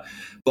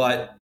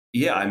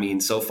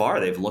 So far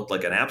they've looked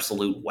like an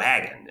absolute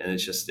wagon, and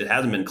it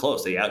hasn't been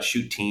close. They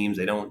outshoot teams.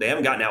 They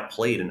haven't gotten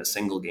outplayed in a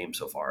single game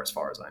so far, as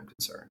I'm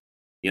concerned.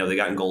 They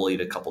gotten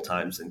goalied a couple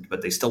times,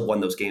 but they still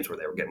won those games where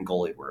they were getting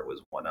goalied, where it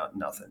was 1-0.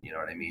 You know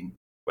what I mean?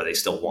 Where they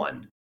still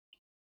won.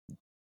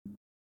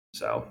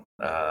 So,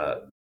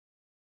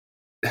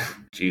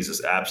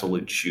 Jesus,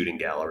 absolute shooting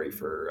gallery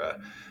for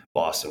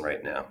Boston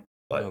right now.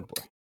 But oh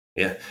boy.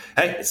 Yeah.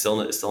 Hey, it's still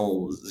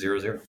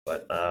 0-0.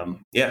 But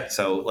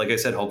so like I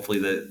said, hopefully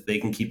they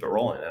can keep it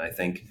rolling. And I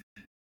think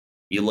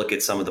you look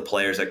at some of the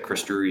players that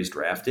Chris Drury's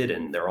drafted,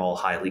 and they're all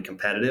highly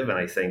competitive. And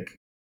I think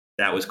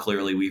that was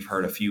clearly, we've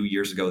heard a few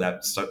years ago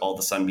that all of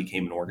a sudden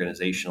became an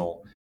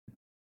organizational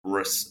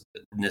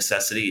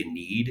necessity and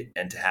need.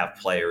 And to have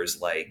players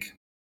like,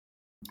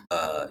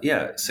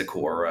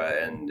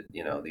 Sikora and,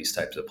 these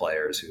types of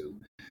players who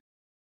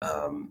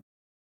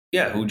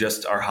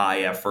just are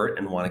high effort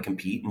and want to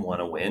compete and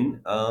want to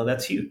win.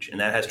 That's huge. And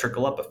that has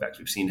trickle-up effects.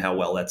 We've seen how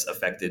well that's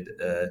affected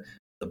the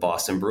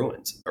Boston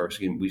Bruins.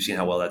 We've seen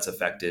how well that's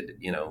affected,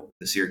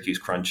 the Syracuse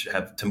Crunch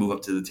have to move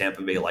up to the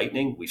Tampa Bay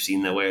Lightning. We've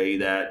seen the way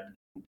that,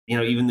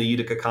 even the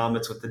Utica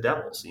Comets with the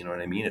Devils. You know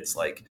what I mean? It's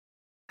like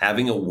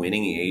having a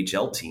winning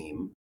AHL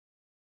team.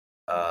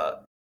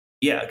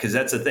 Because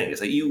that's the thing.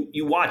 It's like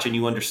you watch and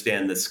you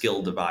understand the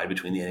skill divide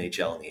between the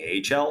NHL and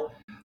the AHL.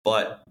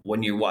 But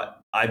when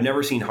I've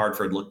never seen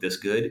Hartford look this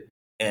good.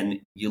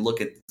 And you look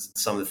at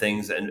some of the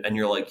things and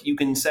you're like, you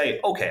can say,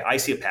 okay, I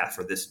see a path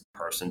for this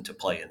person to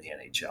play in the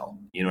NHL.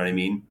 You know what I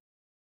mean?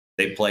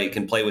 They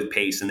can play with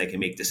pace, and they can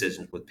make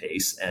decisions with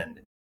pace. And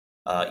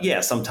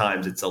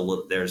sometimes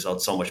there's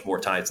so much more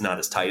time. It's not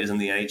as tight as in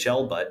the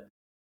NHL, but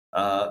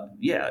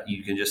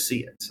you can just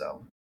see it.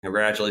 So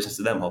congratulations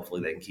to them.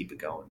 Hopefully they can keep it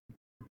going.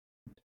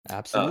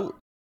 Absolutely.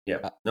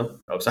 Yeah. No.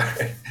 Oh,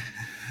 sorry.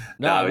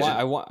 No,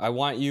 No, I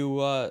want you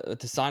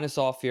to sign us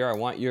off here. I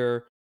want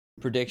your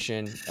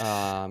prediction.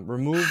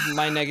 Remove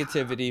my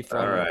negativity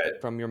All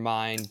right. from your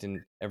mind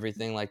and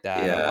everything like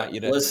that. I Yeah. want you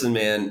to Listen,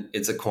 man,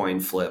 it's a coin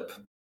flip.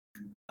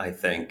 I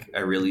think I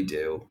really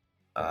do.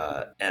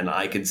 And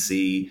I could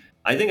see,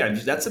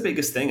 that's the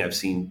biggest thing I've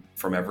seen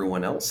from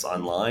everyone else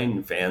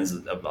online, fans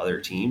of other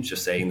teams,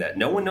 just saying that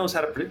no one knows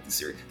how to predict the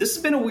series. This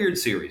has been a weird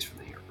series for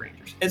the New York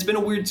Rangers. It's been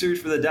a weird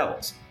series for the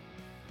Devils.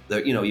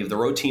 You have the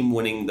road team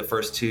winning the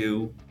first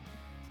two.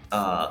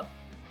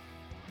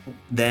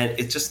 Then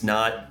it's just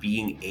not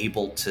being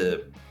able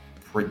to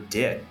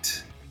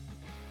predict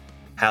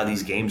how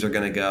these games are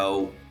going to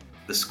go.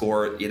 The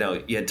score, you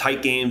had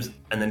tight games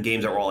and then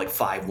games that were all like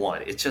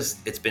 5-1.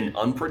 It's been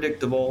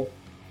unpredictable.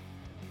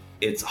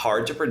 It's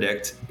hard to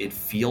predict. It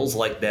feels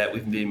like that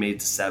we've been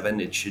made to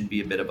 7. It should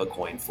be a bit of a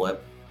coin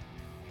flip.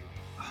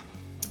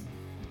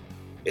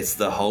 It's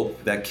the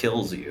hope that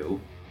kills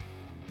you.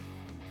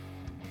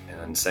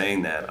 And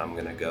saying that, I'm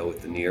going to go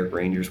with the New York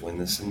Rangers win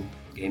this in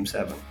Game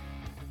 7.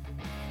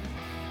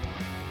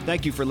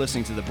 Thank you for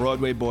listening to the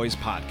Broadway Boys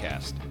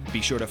podcast.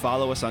 Be sure to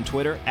follow us on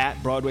Twitter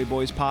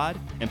 @BroadwayBoysPod,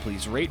 and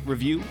please rate,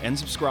 review, and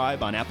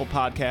subscribe on Apple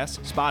Podcasts,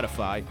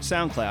 Spotify,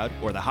 SoundCloud,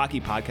 or the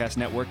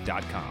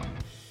HockeyPodcastNetwork.com.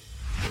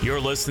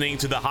 You're listening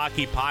to the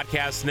Hockey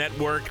Podcast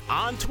Network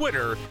on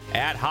Twitter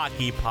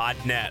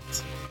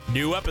 @HockeyPodNet.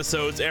 New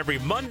episodes every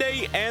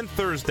Monday and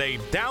Thursday.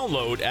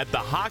 Download at the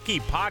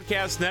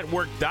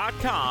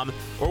HockeyPodcastNetwork.com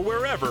or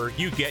wherever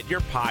you get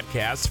your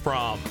podcasts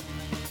from.